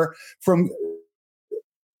and there from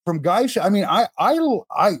guys, I mean, I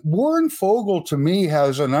Warren Fogle to me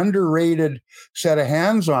has an underrated set of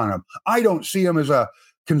hands on him. I don't see him as a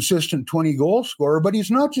consistent 20-goal scorer, but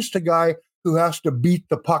he's not just a guy who has to beat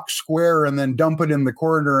the puck square and then dump it in the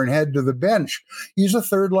corner and head to the bench. He's a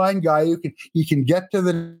third-line guy he can get to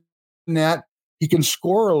the net. He can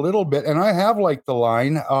score a little bit, and I have liked the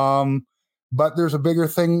line. But there's a bigger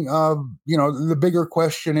thing. The bigger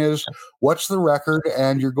question is, what's the record?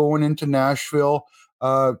 And you're going into Nashville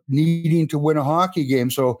needing to win a hockey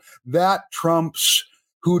game. So that trumps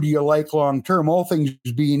who do you like long term, all things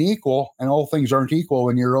being equal, and all things aren't equal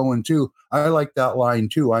when you're 0-2. I like that line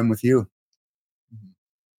too. I'm with you.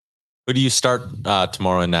 Who do you start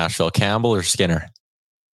tomorrow in Nashville, Campbell or Skinner?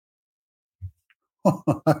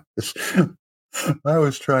 I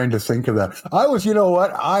was trying to think of that. You know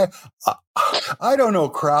what? I don't know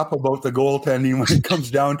crap about the goaltending when it comes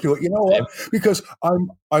down to it. You know what? Because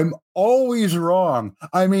I'm always wrong.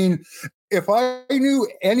 I mean, if I knew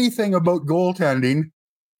anything about goaltending,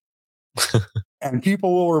 and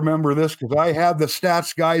people will remember this because I had the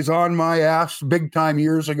stats guys on my ass big time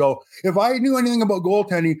years ago. If I knew anything about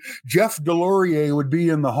goaltending, Jeff Delorier would be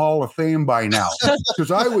in the Hall of Fame by now. Because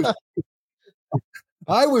I was.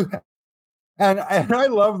 And I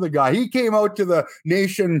love the guy. He came out to the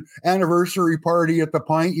nation anniversary party at the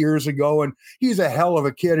Pint years ago, and he's a hell of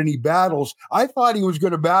a kid, and he battles. I thought he was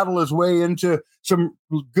going to battle his way into some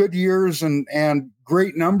good years and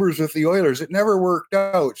great numbers with the Oilers. It never worked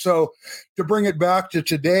out. So to bring it back to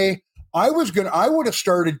today, I would have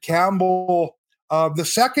started Campbell the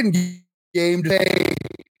second game today.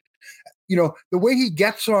 The way he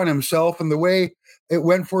gets on himself and the way it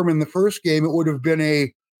went for him in the first game, it would have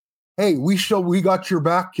been hey, we got your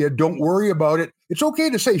back, kid. Don't worry about it. It's okay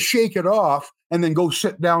to say shake it off and then go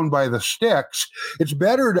sit down by the sticks. It's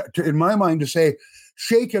better to in my mind, to say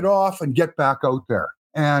shake it off and get back out there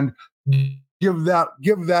and give that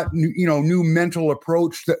new mental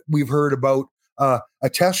approach that we've heard about a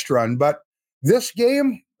test run. But this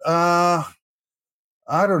game, I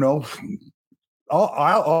don't know.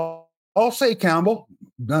 I'll say Campbell.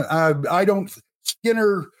 I don't.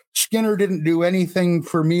 Skinner didn't do anything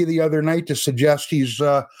for me the other night to suggest he's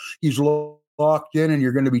locked in and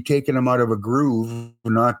you're going to be taking him out of a groove,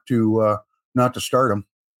 not to start him.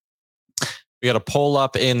 We got a poll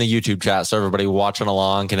up in the YouTube chat, so everybody watching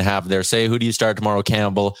along can have their say. Who do you start tomorrow,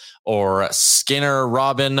 Campbell or Skinner?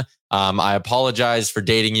 Robin, I apologize for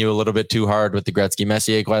dating you a little bit too hard with the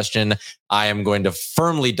Gretzky-Messier question. I am going to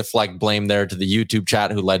firmly deflect blame there to the YouTube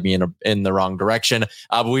chat who led me in the wrong direction.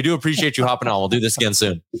 But we do appreciate you hopping on. We'll do this again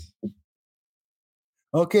soon.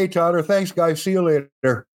 Okay, Totter. Thanks, guys. See you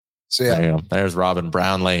later. See ya. There's Robin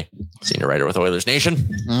Brownlee, senior writer with Oilers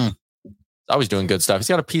Nation. Always doing good stuff. He's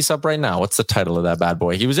got a piece up right now. What's the title of that bad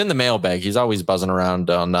boy? He was in the mailbag. He's always buzzing around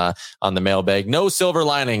on the mailbag. No silver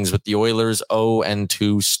linings with the Oilers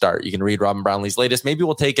 0-2 start. You can read Robin Brownlee's latest. Maybe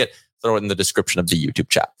we'll take it, throw it in the description of the YouTube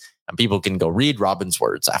chat, and people can go read Robin's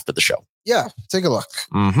words after the show. Yeah, take a look.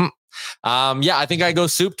 Mm-hmm. I think I go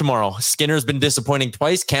Soup tomorrow. Skinner's been disappointing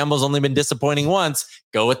twice. Campbell's only been disappointing once.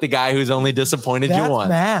 Go with the guy who's only disappointed you once.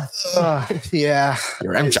 Math. Yeah.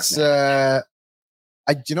 You're MChuck.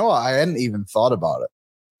 You know what? I hadn't even thought about it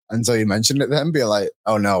until you mentioned it then. Be like,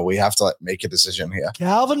 oh no, we have to make a decision here.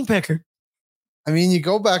 Calvin Pickard. I mean, you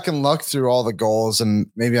go back and look through all the goals, and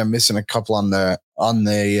maybe I'm missing a couple on the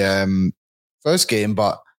first game,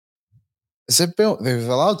 but they've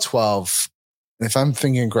allowed 12. And if I'm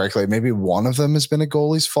thinking correctly, maybe one of them has been a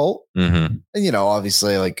goalie's fault. Mm-hmm. And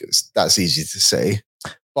obviously, that's easy to say,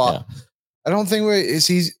 but I don't think it's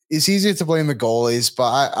easier to blame the goalies.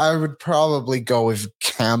 But I would probably go with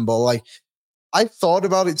Campbell. I thought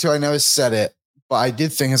about it too. I never said it, but I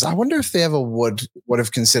did think I wonder if they ever would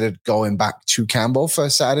have considered going back to Campbell for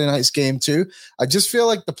Saturday night's game too. I just feel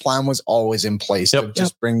like the plan was always in place to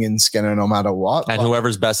just bring in Skinner no matter what. And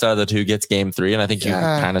whoever's best out of the two gets game 3. And I think you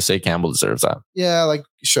kind of say Campbell deserves that. Yeah,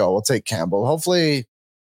 sure, we'll take Campbell. Hopefully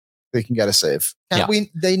they can get a save.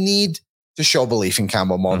 They need to show belief in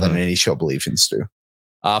Campbell more than any show belief in Stu.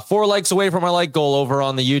 4 likes away from our like goal over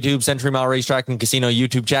on the YouTube Century Mile Racetrack and Casino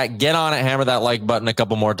YouTube chat. Get on it, hammer that like button a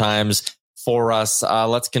couple more times for us.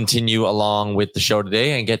 Let's continue along with the show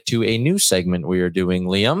today and get to a new segment we are doing,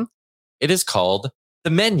 Liam. It is called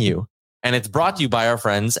The Menu, and it's brought to you by our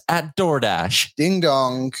friends at DoorDash. Ding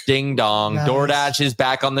dong. Ding dong. Nice. DoorDash is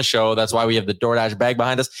back on the show. That's why we have the DoorDash bag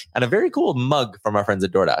behind us and a very cool mug from our friends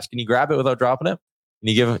at DoorDash. Can you grab it without dropping it? Can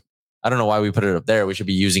you give it? I don't know why we put it up there. We should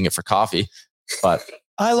be using it for coffee, but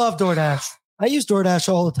I love DoorDash. I use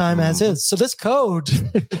DoorDash all the time as is. So this code,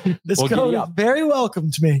 is very welcome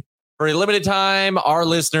to me. For a limited time, our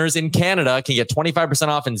listeners in Canada can get 25%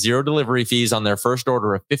 off and 0 delivery fees on their first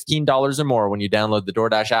order of $15 or more when you download the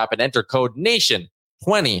DoorDash app and enter code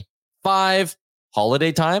NATION25.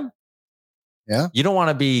 Holiday time? Yeah. You don't want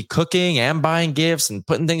to be cooking and buying gifts and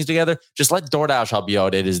putting things together. Just let DoorDash help you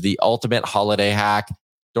out. It is the ultimate holiday hack.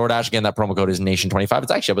 DoorDash, again, that promo code is NATION25.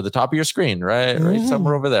 It's actually up at the top of your screen, right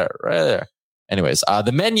somewhere over there, right there. Anyways,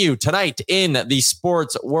 the menu tonight in the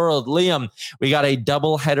sports world. Liam, we got a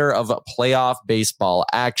doubleheader of playoff baseball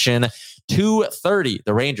action. 2:30,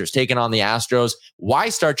 the Rangers taking on the Astros. Why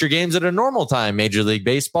start your games at a normal time, Major League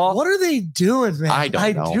Baseball? What are they doing, man? I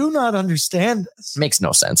don't know. I do not understand this. Makes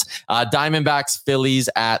no sense. Diamondbacks, Phillies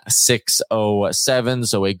at 6:07.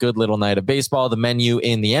 So a good little night of baseball. The menu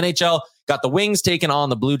in the NHL. Got the Wings taking on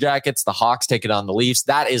the Blue Jackets. The Hawks taking on the Leafs.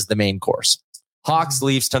 That is the main course. Hawks,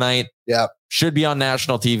 Leafs tonight. Yeah. Should be on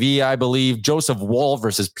national TV, I believe. Joseph Woll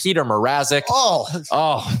versus Peter Mrazek.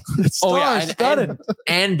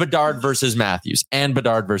 And Bedard versus Matthews.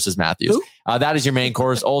 That is your main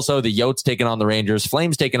course. Also, the Yotes taking on the Rangers,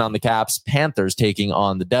 Flames taking on the Caps, Panthers taking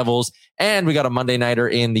on the Devils, and we got a Monday nighter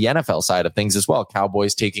in the NFL side of things as well.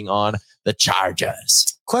 Cowboys taking on the Chargers.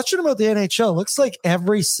 Question about the NHL. Looks like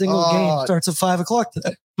every single game starts at 5:00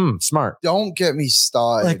 today. Smart. Don't get me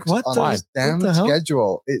started what on this damn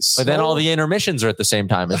schedule. But then all the intermissions are at the same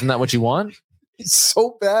time. Isn't that what you want? It's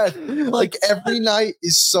so bad. Every night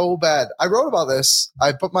is so bad. I wrote about this.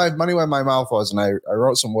 I put my money where my mouth was, and I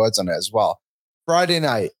wrote some words on it as well. Friday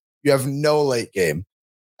night, you have no late game.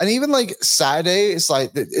 And even Saturday, it's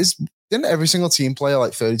didn't every single team play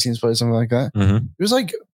 30 teams play something like that? Mm-hmm. It was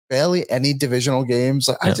barely any divisional games.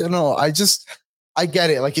 I don't know. I get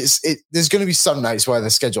it. There's going to be some nights where the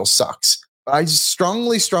schedule sucks. But I just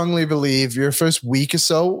strongly, strongly believe your first week or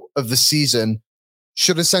so of the season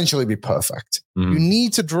should essentially be perfect. Mm-hmm. You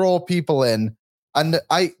need to draw people in. And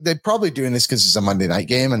they're probably doing this because it's a Monday night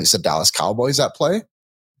game and it's the Dallas Cowboys that play.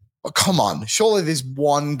 But come on, surely there's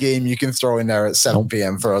one game you can throw in there at 7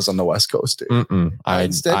 p.m. for us on the West Coast, dude. I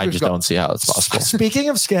just don't see how it's possible. Speaking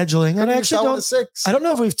of scheduling, and I actually I don't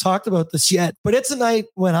know if we've talked about this yet, but it's a night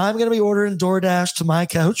when I'm going to be ordering DoorDash to my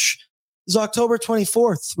couch. It's October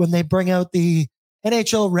 24th when they bring out the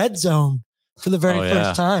NHL Red Zone for the very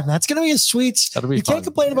first time. That's going to be a sweet. You can't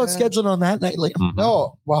complain about scheduling on that night, Liam. Mm-hmm.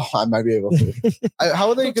 No, well, I might be able to. How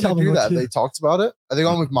are they going to do that? They talked about it. Are they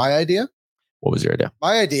going with my idea? What was your idea?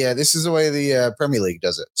 My idea, this is the way the Premier League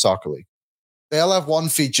does it, Soccer League. They'll have one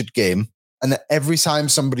featured game, and every time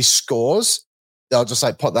somebody scores, they'll just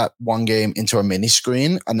put that one game into a mini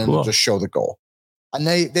screen, and then they'll just show the goal. And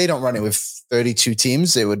they don't run it with 32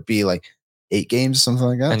 teams. It would be 8 games, something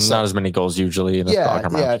like that. And not as many goals usually in a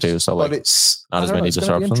soccer match too. So but it's not as many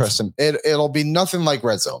disruptions. Interesting. It'll be nothing like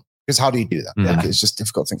Red Zone. Because how do you do that? It's just a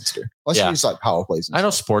difficult thing to do. Unless you use power plays. I know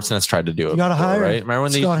Sportsnet's tried to do it. You gotta hire, right? Remember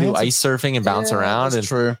when they do ice surfing and bounce around? That's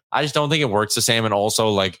true. I just don't think it works the same. And also,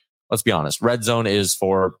 let's be honest, Red Zone is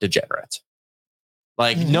for degenerates.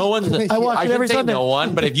 No one. I shouldn't say no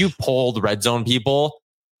one, but if you polled Red Zone people,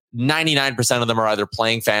 99% of them are either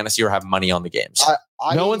playing fantasy or have money on the games.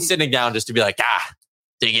 No one's sitting down just to be like,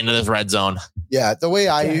 dig into this red zone. Yeah, the way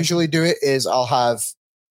I usually do it is I'll have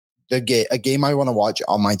a game I want to watch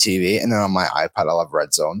on my TV, and then on my iPad I'll have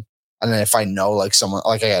red zone. And then if I know like someone,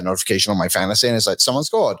 like I get a notification on my fantasy and it's like someone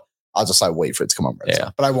scored, I'll just like wait for it to come on red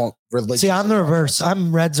zone. But I won't See, I'm the reverse.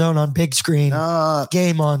 I'm red zone on big screen,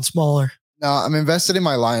 game on smaller. No, I'm invested in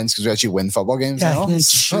my Lions because we actually win football games now. So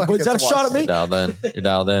is that a shot at me? You're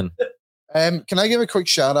dialed in. Can I give a quick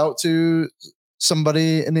shout out to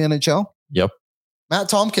somebody in the NHL? Yep. Matt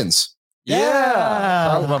Tompkins. Yeah.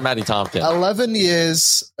 Talk about Matty Tompkins. 11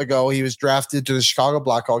 years ago, he was drafted to the Chicago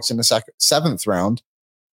Blackhawks in the 7th round.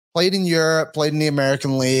 Played in Europe, played in the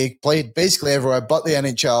American League, played basically everywhere but the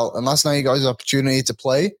NHL. And last night he got his opportunity to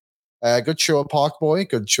play. Good Sherwood Park boy,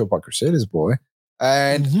 good Sherwood Park Crusaders boy.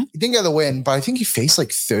 And he didn't get the win, but I think he faced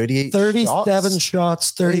like 37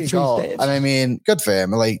 shots, 33 saves. And I mean, good for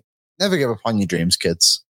him. Like, never give up on your dreams,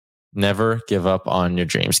 kids. Never give up on your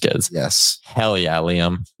dreams, kids. Yes. Hell yeah,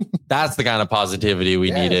 Liam. That's the kind of positivity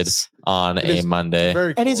we needed on a Monday.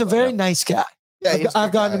 Cool, and he's a very nice guy. Yeah,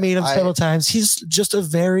 I've gotten to meet him several times. He's just a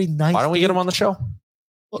very nice Why don't we get him on the show?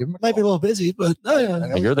 Well, might be a little busy, but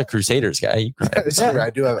you're the Crusaders guy. I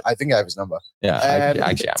do have. I think I have his number. Yeah,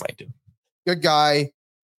 actually, I might do. Good guy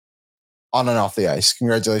on and off the ice.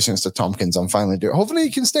 Congratulations to Tompkins on finally doing it. Hopefully he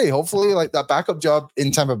can stay. Hopefully, like that backup job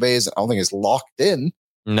in Tampa Bay I don't think is locked in.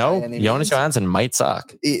 No, Jonas Johansson might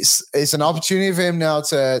suck. It's an opportunity for him now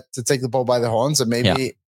to take the bull by the horns and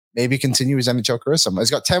maybe continue his NHL career somewhere. He's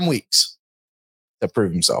got 10 weeks to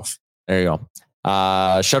prove himself. There you go.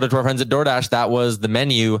 Shout out to our friends at DoorDash. That was the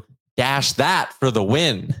menu. Dash that for the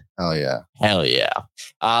win. Hell yeah. Hell yeah.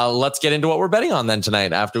 Let's get into what we're betting on then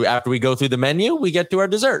tonight. After we go through the menu, we get to our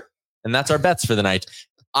dessert. And that's our bets for the night.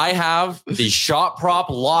 I have the shot prop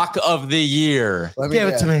lock of the year. Give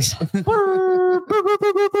it to me.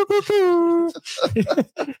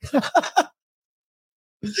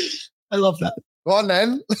 I love that. Go on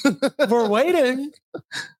then. We're waiting.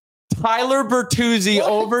 Tyler Bertuzzi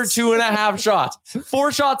over 2.5 shots.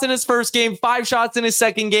 4 shots in his first game, 5 shots in his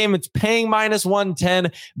second game. It's paying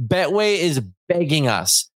 -110. Betway is begging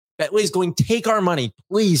us. Betway is going, take our money,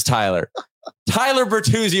 please, Tyler. Tyler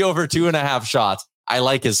Bertuzzi over 2.5 shots. I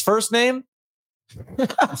like his first name.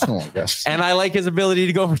 Oh my gosh. And I like his ability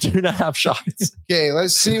to go for 2.5 shots. Okay,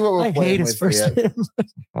 let's see what we're playing with here.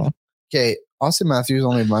 Okay, Austin Matthews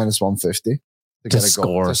only -150 to get a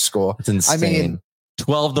goal to score. It's insane. I mean,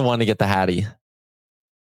 12-1 to get the Hattie.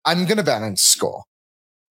 I'm gonna bet on score,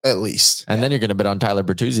 at least. And then you're gonna bet on Tyler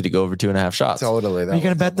Bertuzzi to go over 2.5 shots. Totally. Are you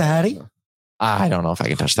gonna bet the Hattie? I don't know if I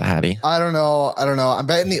can touch the Hattie. I don't know. I'm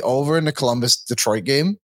betting the over in the Columbus-Detroit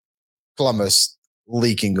game. Columbus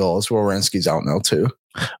leaking goals. Werenski's out now too.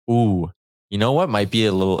 Ooh, you know what might be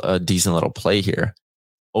a decent little play here?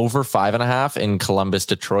 Over 5.5 in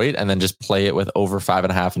Columbus-Detroit, and then just play it with over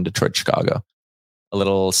 5.5 in Detroit-Chicago. A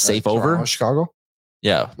little safe over. Chicago?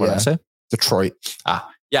 Yeah. What did I say? Detroit.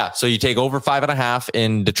 Yeah. So you take over 5.5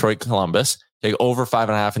 in Detroit-Columbus, take over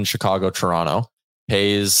 5.5 in Chicago-Toronto,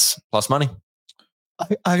 pays plus money.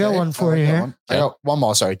 I got one for you here. I got one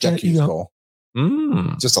more. Sorry. Jack Hughes goal.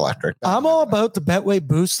 Just electric. I'm all about the Betway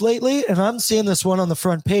boost lately, and I'm seeing this one on the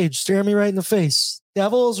front page staring me right in the face.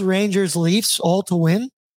 Devils, Rangers, Leafs, all to win.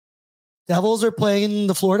 Devils are playing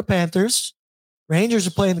the Florida Panthers. Rangers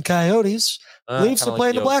are playing the Coyotes. Leafs are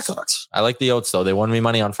playing the Blackhawks. I like the Oats, though. They won me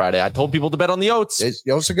money on Friday. I told people to bet on the Oats.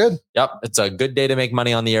 The Oats are good. Yep. It's a good day to make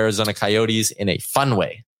money on the Arizona Coyotes in a fun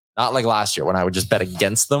way. Not like last year when I would just bet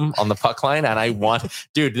against them on the puck line and I won.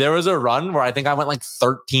 Dude, there was a run where I think I went like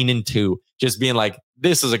 13-2, just being like,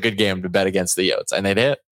 this is a good game to bet against the Yotes. And they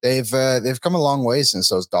did. They've come a long way since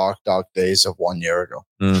those dark days of 1 year ago.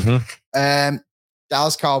 Mm-hmm.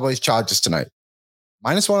 Dallas Cowboys Chargers tonight.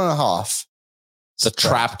 -1.5. It's a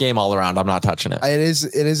trap game all around. I'm not touching it. It is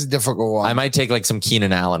a difficult one. I might take like some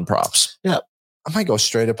Keenan Allen props. Yeah. I might go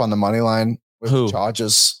straight up on the money line with the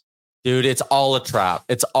Chargers. Dude, it's all a trap.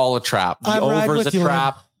 It's all a trap. The over's a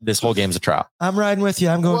trap. This whole game's a trap. I'm riding with you.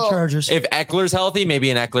 I'm going Chargers. If Eckler's healthy, maybe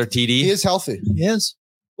an Eckler TD. He is healthy. He is.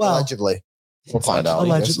 Well, allegedly. We'll find out.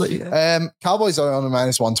 Allegedly. Yeah. Cowboys are on a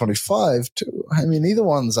 -125 too. I mean, either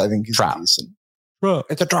one's I think is decent. Bro,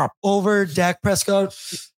 it's a drop. Over Dak Prescott.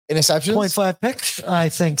 Interceptions? 0.5 pick. I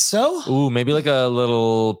think so. Ooh, maybe like a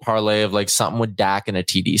little parlay of like something with Dak and a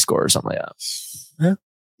TD score or something like that. Yeah.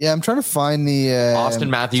 Yeah, I'm trying to find the Austin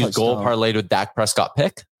Matthews goal parlayed with Dak Prescott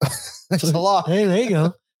pick. There's a lot. Hey, there you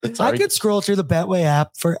go. I could scroll through the Betway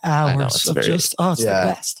app for hours of just it's the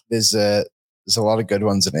best. There's a lot of good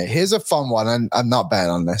ones in it. Here's a fun one, and I'm not betting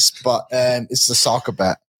on this, but it's the soccer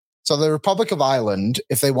bet. So the Republic of Ireland,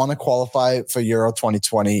 if they want to qualify for Euro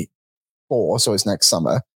 2024, so it's next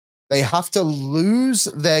summer, they have to lose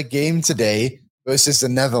their game today versus the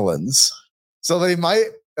Netherlands. So they might,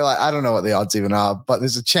 like, I don't know what the odds even are, but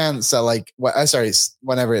there's a chance that it's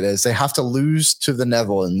whenever it is, they have to lose to the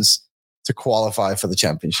Netherlands to qualify for the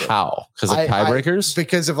championship. How? Because of tiebreakers?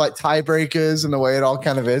 Because of like tiebreakers and the way it all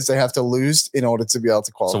kind of is, they have to lose in order to be able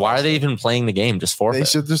to qualify. So why are they even playing the game? Just forfeit? They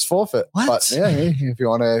should just forfeit. What? But yeah, if you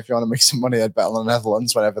want to make some money, I'd bet on the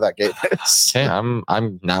Netherlands whenever that game is. Okay,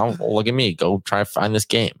 I'm now. Look at me. Go try to find this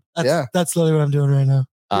game. That's literally what I'm doing right now.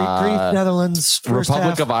 Greece, Netherlands.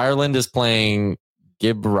 Republic of Ireland is playing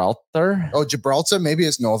Gibraltar. Oh, Gibraltar. Maybe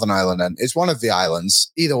it's Northern Ireland. Then it's one of the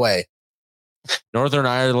islands. Either way. Northern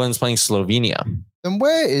Ireland's playing Slovenia. Then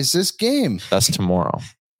where is this game? That's tomorrow.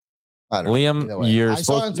 I don't know. Liam, you're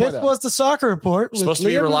supposed This was the soccer report. to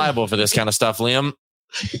be reliable for this kind of stuff, Liam.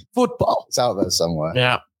 Football. It's out there somewhere.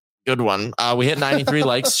 Yeah, good one. We hit 93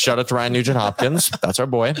 likes. Shout out to Ryan Nugent-Hopkins. That's our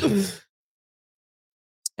boy.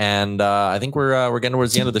 And I think we're getting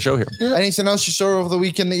towards the end of the show here. Anything else you saw over the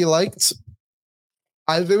weekend that you liked?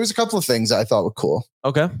 There was a couple of things that I thought were cool.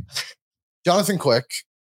 Okay. Jonathan Quick.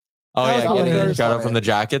 Oh, That yeah. was Getting very a shout out funny. from the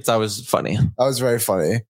Jackets. That was funny. That was very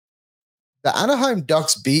funny. The Anaheim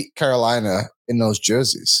Ducks beat Carolina in those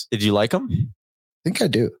jerseys. Did you like them? I think I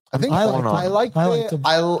do. I think I I liked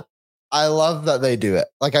them. I love that they do it.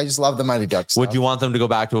 Like, I just love the Mighty Ducks. Would you want them to go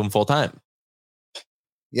back to them full time?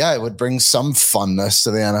 Yeah, it would bring some funness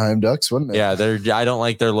to the Anaheim Ducks, wouldn't it? Yeah, I don't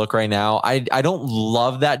like their look right now. I don't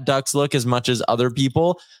love that Ducks look as much as other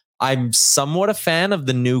people. I'm somewhat a fan of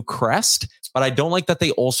the new crest, but I don't like that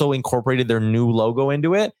they also incorporated their new logo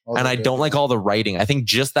into it. And I don't like all the writing. I think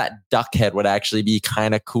just that duck head would actually be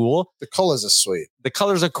kind of cool. The colors are sweet. The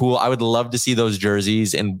colors are cool. I would love to see those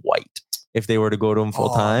jerseys in white if they were to go to them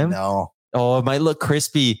full time. No. Oh, it might look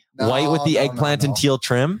crispy. White with the eggplant and teal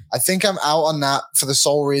trim. I think I'm out on that for the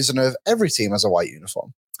sole reason of every team has a white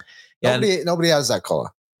uniform. Yeah, Nobody has that color.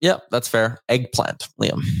 Yep, that's fair. Eggplant,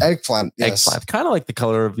 Liam. Eggplant, yes. Eggplant. Kind of like the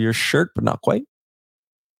color of your shirt, but not quite.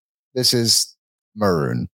 This is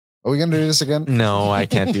maroon. Are we going to do this again? No, I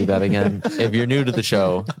can't do that again. If you're new to the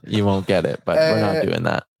show, you won't get it, but we're not doing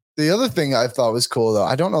that. The other thing I thought was cool, though,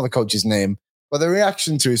 I don't know the coach's name, but the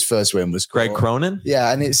reaction to his first win was cool. Greg Cronin?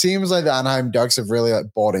 Yeah, and it seems like the Anaheim Ducks have really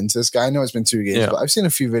bought into this guy. I know it's been 2 games, but I've seen a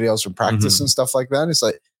few videos from practice and stuff like that. And it's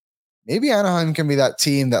like, maybe Anaheim can be that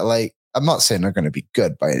team that, like, I'm not saying they're going to be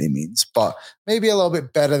good by any means, but maybe a little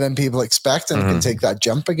bit better than people expect and can take that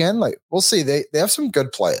jump again. Like, we'll see. They have some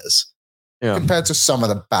good players compared to some of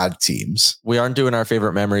the bad teams. We aren't doing our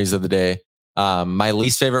favorite memories of the day. My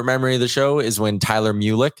least favorite memory of the show is when Tyler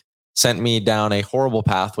Mulick sent me down a horrible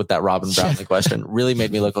path with that Robin Brownlee question. Really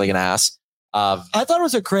made me look like an ass. I thought it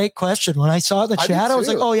was a great question. When I saw the chat, I was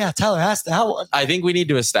like, oh yeah, Tyler asked that one. I think we need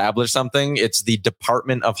to establish something. It's the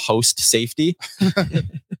Department of Host Safety.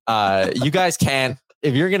 You guys can't,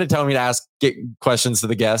 if you're going to tell me to get questions to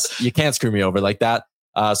the guests, you can't screw me over like that.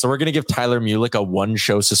 So we're going to give Tyler Mulick a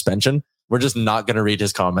 1-show suspension. We're just not going to read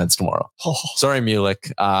his comments tomorrow. Sorry,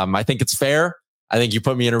 Mulick. I think it's fair. I think you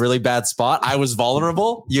put me in a really bad spot. I was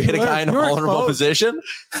vulnerable. You hit a guy in a vulnerable position.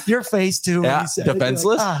 Your face too. Yeah,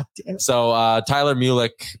 defenseless. So Tyler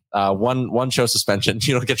Mulick, one show suspension.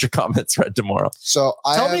 You don't get your comments read tomorrow. So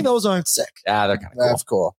tell me those aren't sick. Yeah, they're kind of cool. That's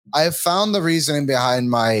cool. I have found the reasoning behind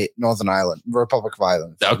my Northern Ireland, Republic of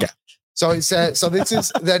Ireland. Okay. So it says, so this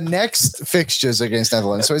is the next fixtures against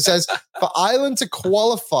Netherlands. So it says, for Ireland to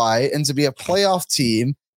qualify and to be a playoff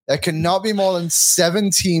team, there cannot be more than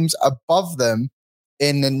 7 teams above them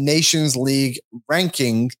in the Nations League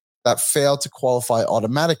ranking that fail to qualify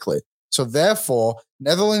automatically. So therefore,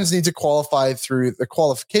 Netherlands need to qualify through the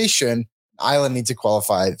qualification. Ireland need to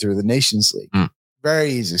qualify through the Nations League. Very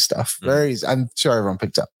easy stuff. Very easy. I'm sure everyone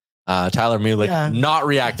picked up. Tyler Mulick not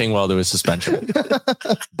reacting well to his suspension.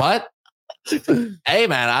 But hey,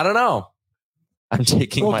 man, I don't know. I'm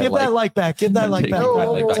taking my give that like back. Give that like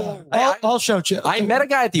back. I'll show you. I met a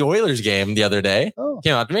guy at the Oilers game the other day.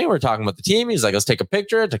 Came up to me. We were talking about the team. He's like, let's take a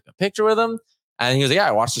picture. I took a picture with him. And he was like, yeah,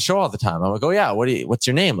 I watch the show all the time. I'm like, oh, yeah. What's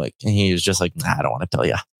your name? Like, and he was just like, nah, I don't want to tell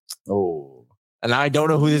you. Oh. And I don't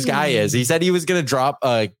know who this guy is. He said he was going to drop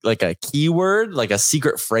a keyword, like a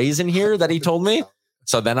secret phrase in here that he told me.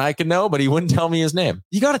 So then I could know, but he wouldn't tell me his name.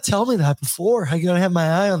 You got to tell me that before. I got to have my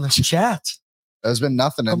eye on this chat. There's been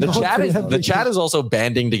nothing in the chat is also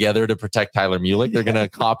banding together to protect Tyler Mulick. They're going to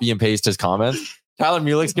copy and paste his comments. Tyler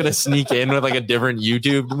Mulick's going to sneak in with like a different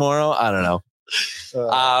YouTube tomorrow. I don't know.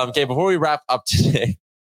 Okay, before we wrap up today,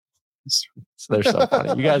 they're so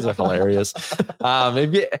funny. You guys are hilarious.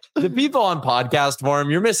 The people on podcast forum,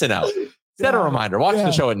 you're missing out. Set a reminder. Watch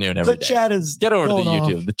the show at noon every day. The chat is Get over to the going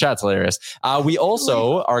YouTube. off. The chat's hilarious. We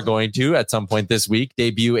also are going to, at some point this week,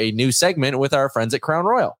 debut a new segment with our friends at Crown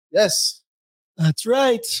Royal. Yes. That's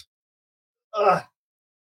right.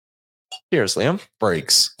 Cheers, Liam.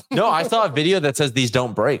 Breaks. No, I saw a video that says these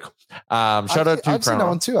don't break. Shout out to I've seen Crown that Royal.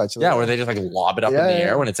 one too, actually. Yeah, where they just like lob it up in the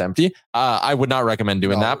air when it's empty. I would not recommend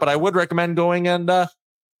doing that, but I would recommend going and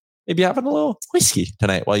maybe having a little whiskey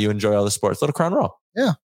tonight while you enjoy all the sports. Little Crown Royal.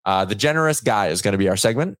 Yeah. The Generous Guy is going to be our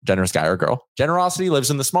segment. Generous guy or girl. Generosity lives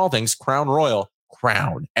in the small things. Crown Royal.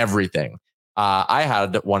 Crown everything. I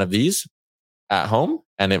had one of these at home,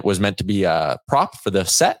 and it was meant to be a prop for the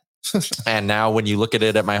set. And now when you look at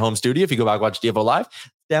it at my home studio, if you go back watch DFO Live,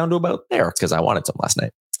 down to about there because I wanted some last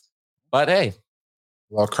night. But hey.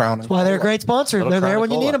 Well, Crown. That's why they're a great sponsor. They're there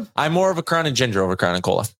when you need them. I'm more of a Crown and Ginger over Crown and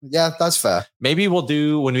Cola. Yeah, that's fair. Maybe we'll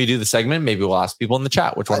do, when we do the segment, maybe we'll ask people in the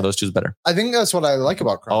chat which one of those two is better. I think that's what I like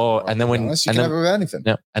about Crown. Oh, and then when you can have anything.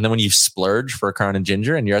 Yeah, and then when you splurge for a Crown and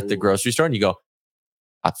Ginger and you're at the grocery store and you go,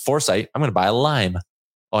 Foresight, I'm going to buy a lime.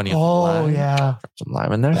 Oh, and you have lime. Yeah. Drop some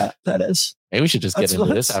lime in there. That is. Maybe we should just get into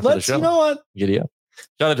this after the show. You know what? Giddy up.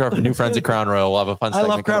 Shout out to our new friends at Crown Royal. We'll have a fun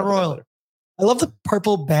segment. I love Crown Royal. I love the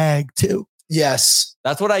purple bag too. Yes.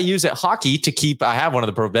 That's what I use at hockey to keep. I have one of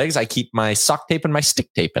the pro bags. I keep my sock tape and my stick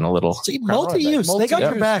tape in a little. See, multi-use. They got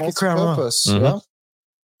your back at Crown Royal. Mm-hmm. Yeah.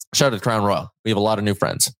 Shout out to Crown Royal. We have a lot of new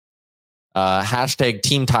friends. Hashtag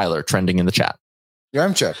Team Tyler trending in the chat. Your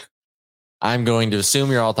M check. I'm going to assume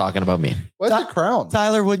you're all talking about me. What's the Crown?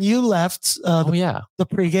 Tyler, when you left the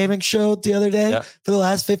pre-gaming show the other day for the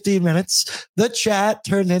last 15 minutes, the chat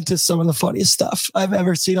turned into some of the funniest stuff I've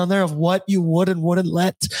ever seen on there of what you would and wouldn't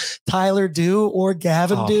let Tyler do or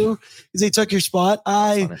Gavin do because he took your spot.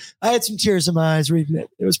 I had some tears in my eyes reading it.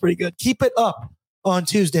 It was pretty good. Keep it up on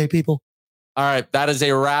Tuesday, people. All right, that is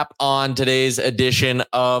a wrap on today's edition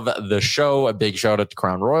of the show. A big shout out to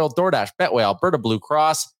Crown Royal, DoorDash, Betway, Alberta Blue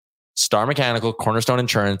Cross, Star Mechanical, Cornerstone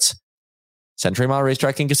Insurance, Century Mile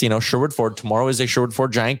Racetrack and Casino, Sherwood Ford. Tomorrow is a Sherwood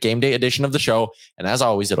Ford Giant game day edition of the show. And as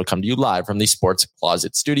always, it'll come to you live from the Sports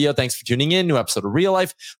Closet studio. Thanks for tuning in. New episode of Real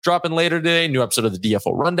Life dropping later today. New episode of the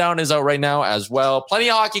DFO Rundown is out right now as well. Plenty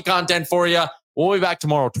of hockey content for you. We'll be back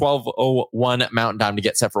tomorrow, 12:01 Mountain Time to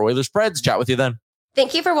get set for Oilers Preds. Chat with you then.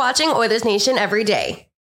 Thank you for watching Oilers Nation every day.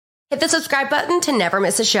 Hit the subscribe button to never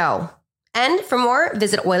miss a show. And for more,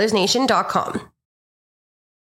 visit OilersNation.com.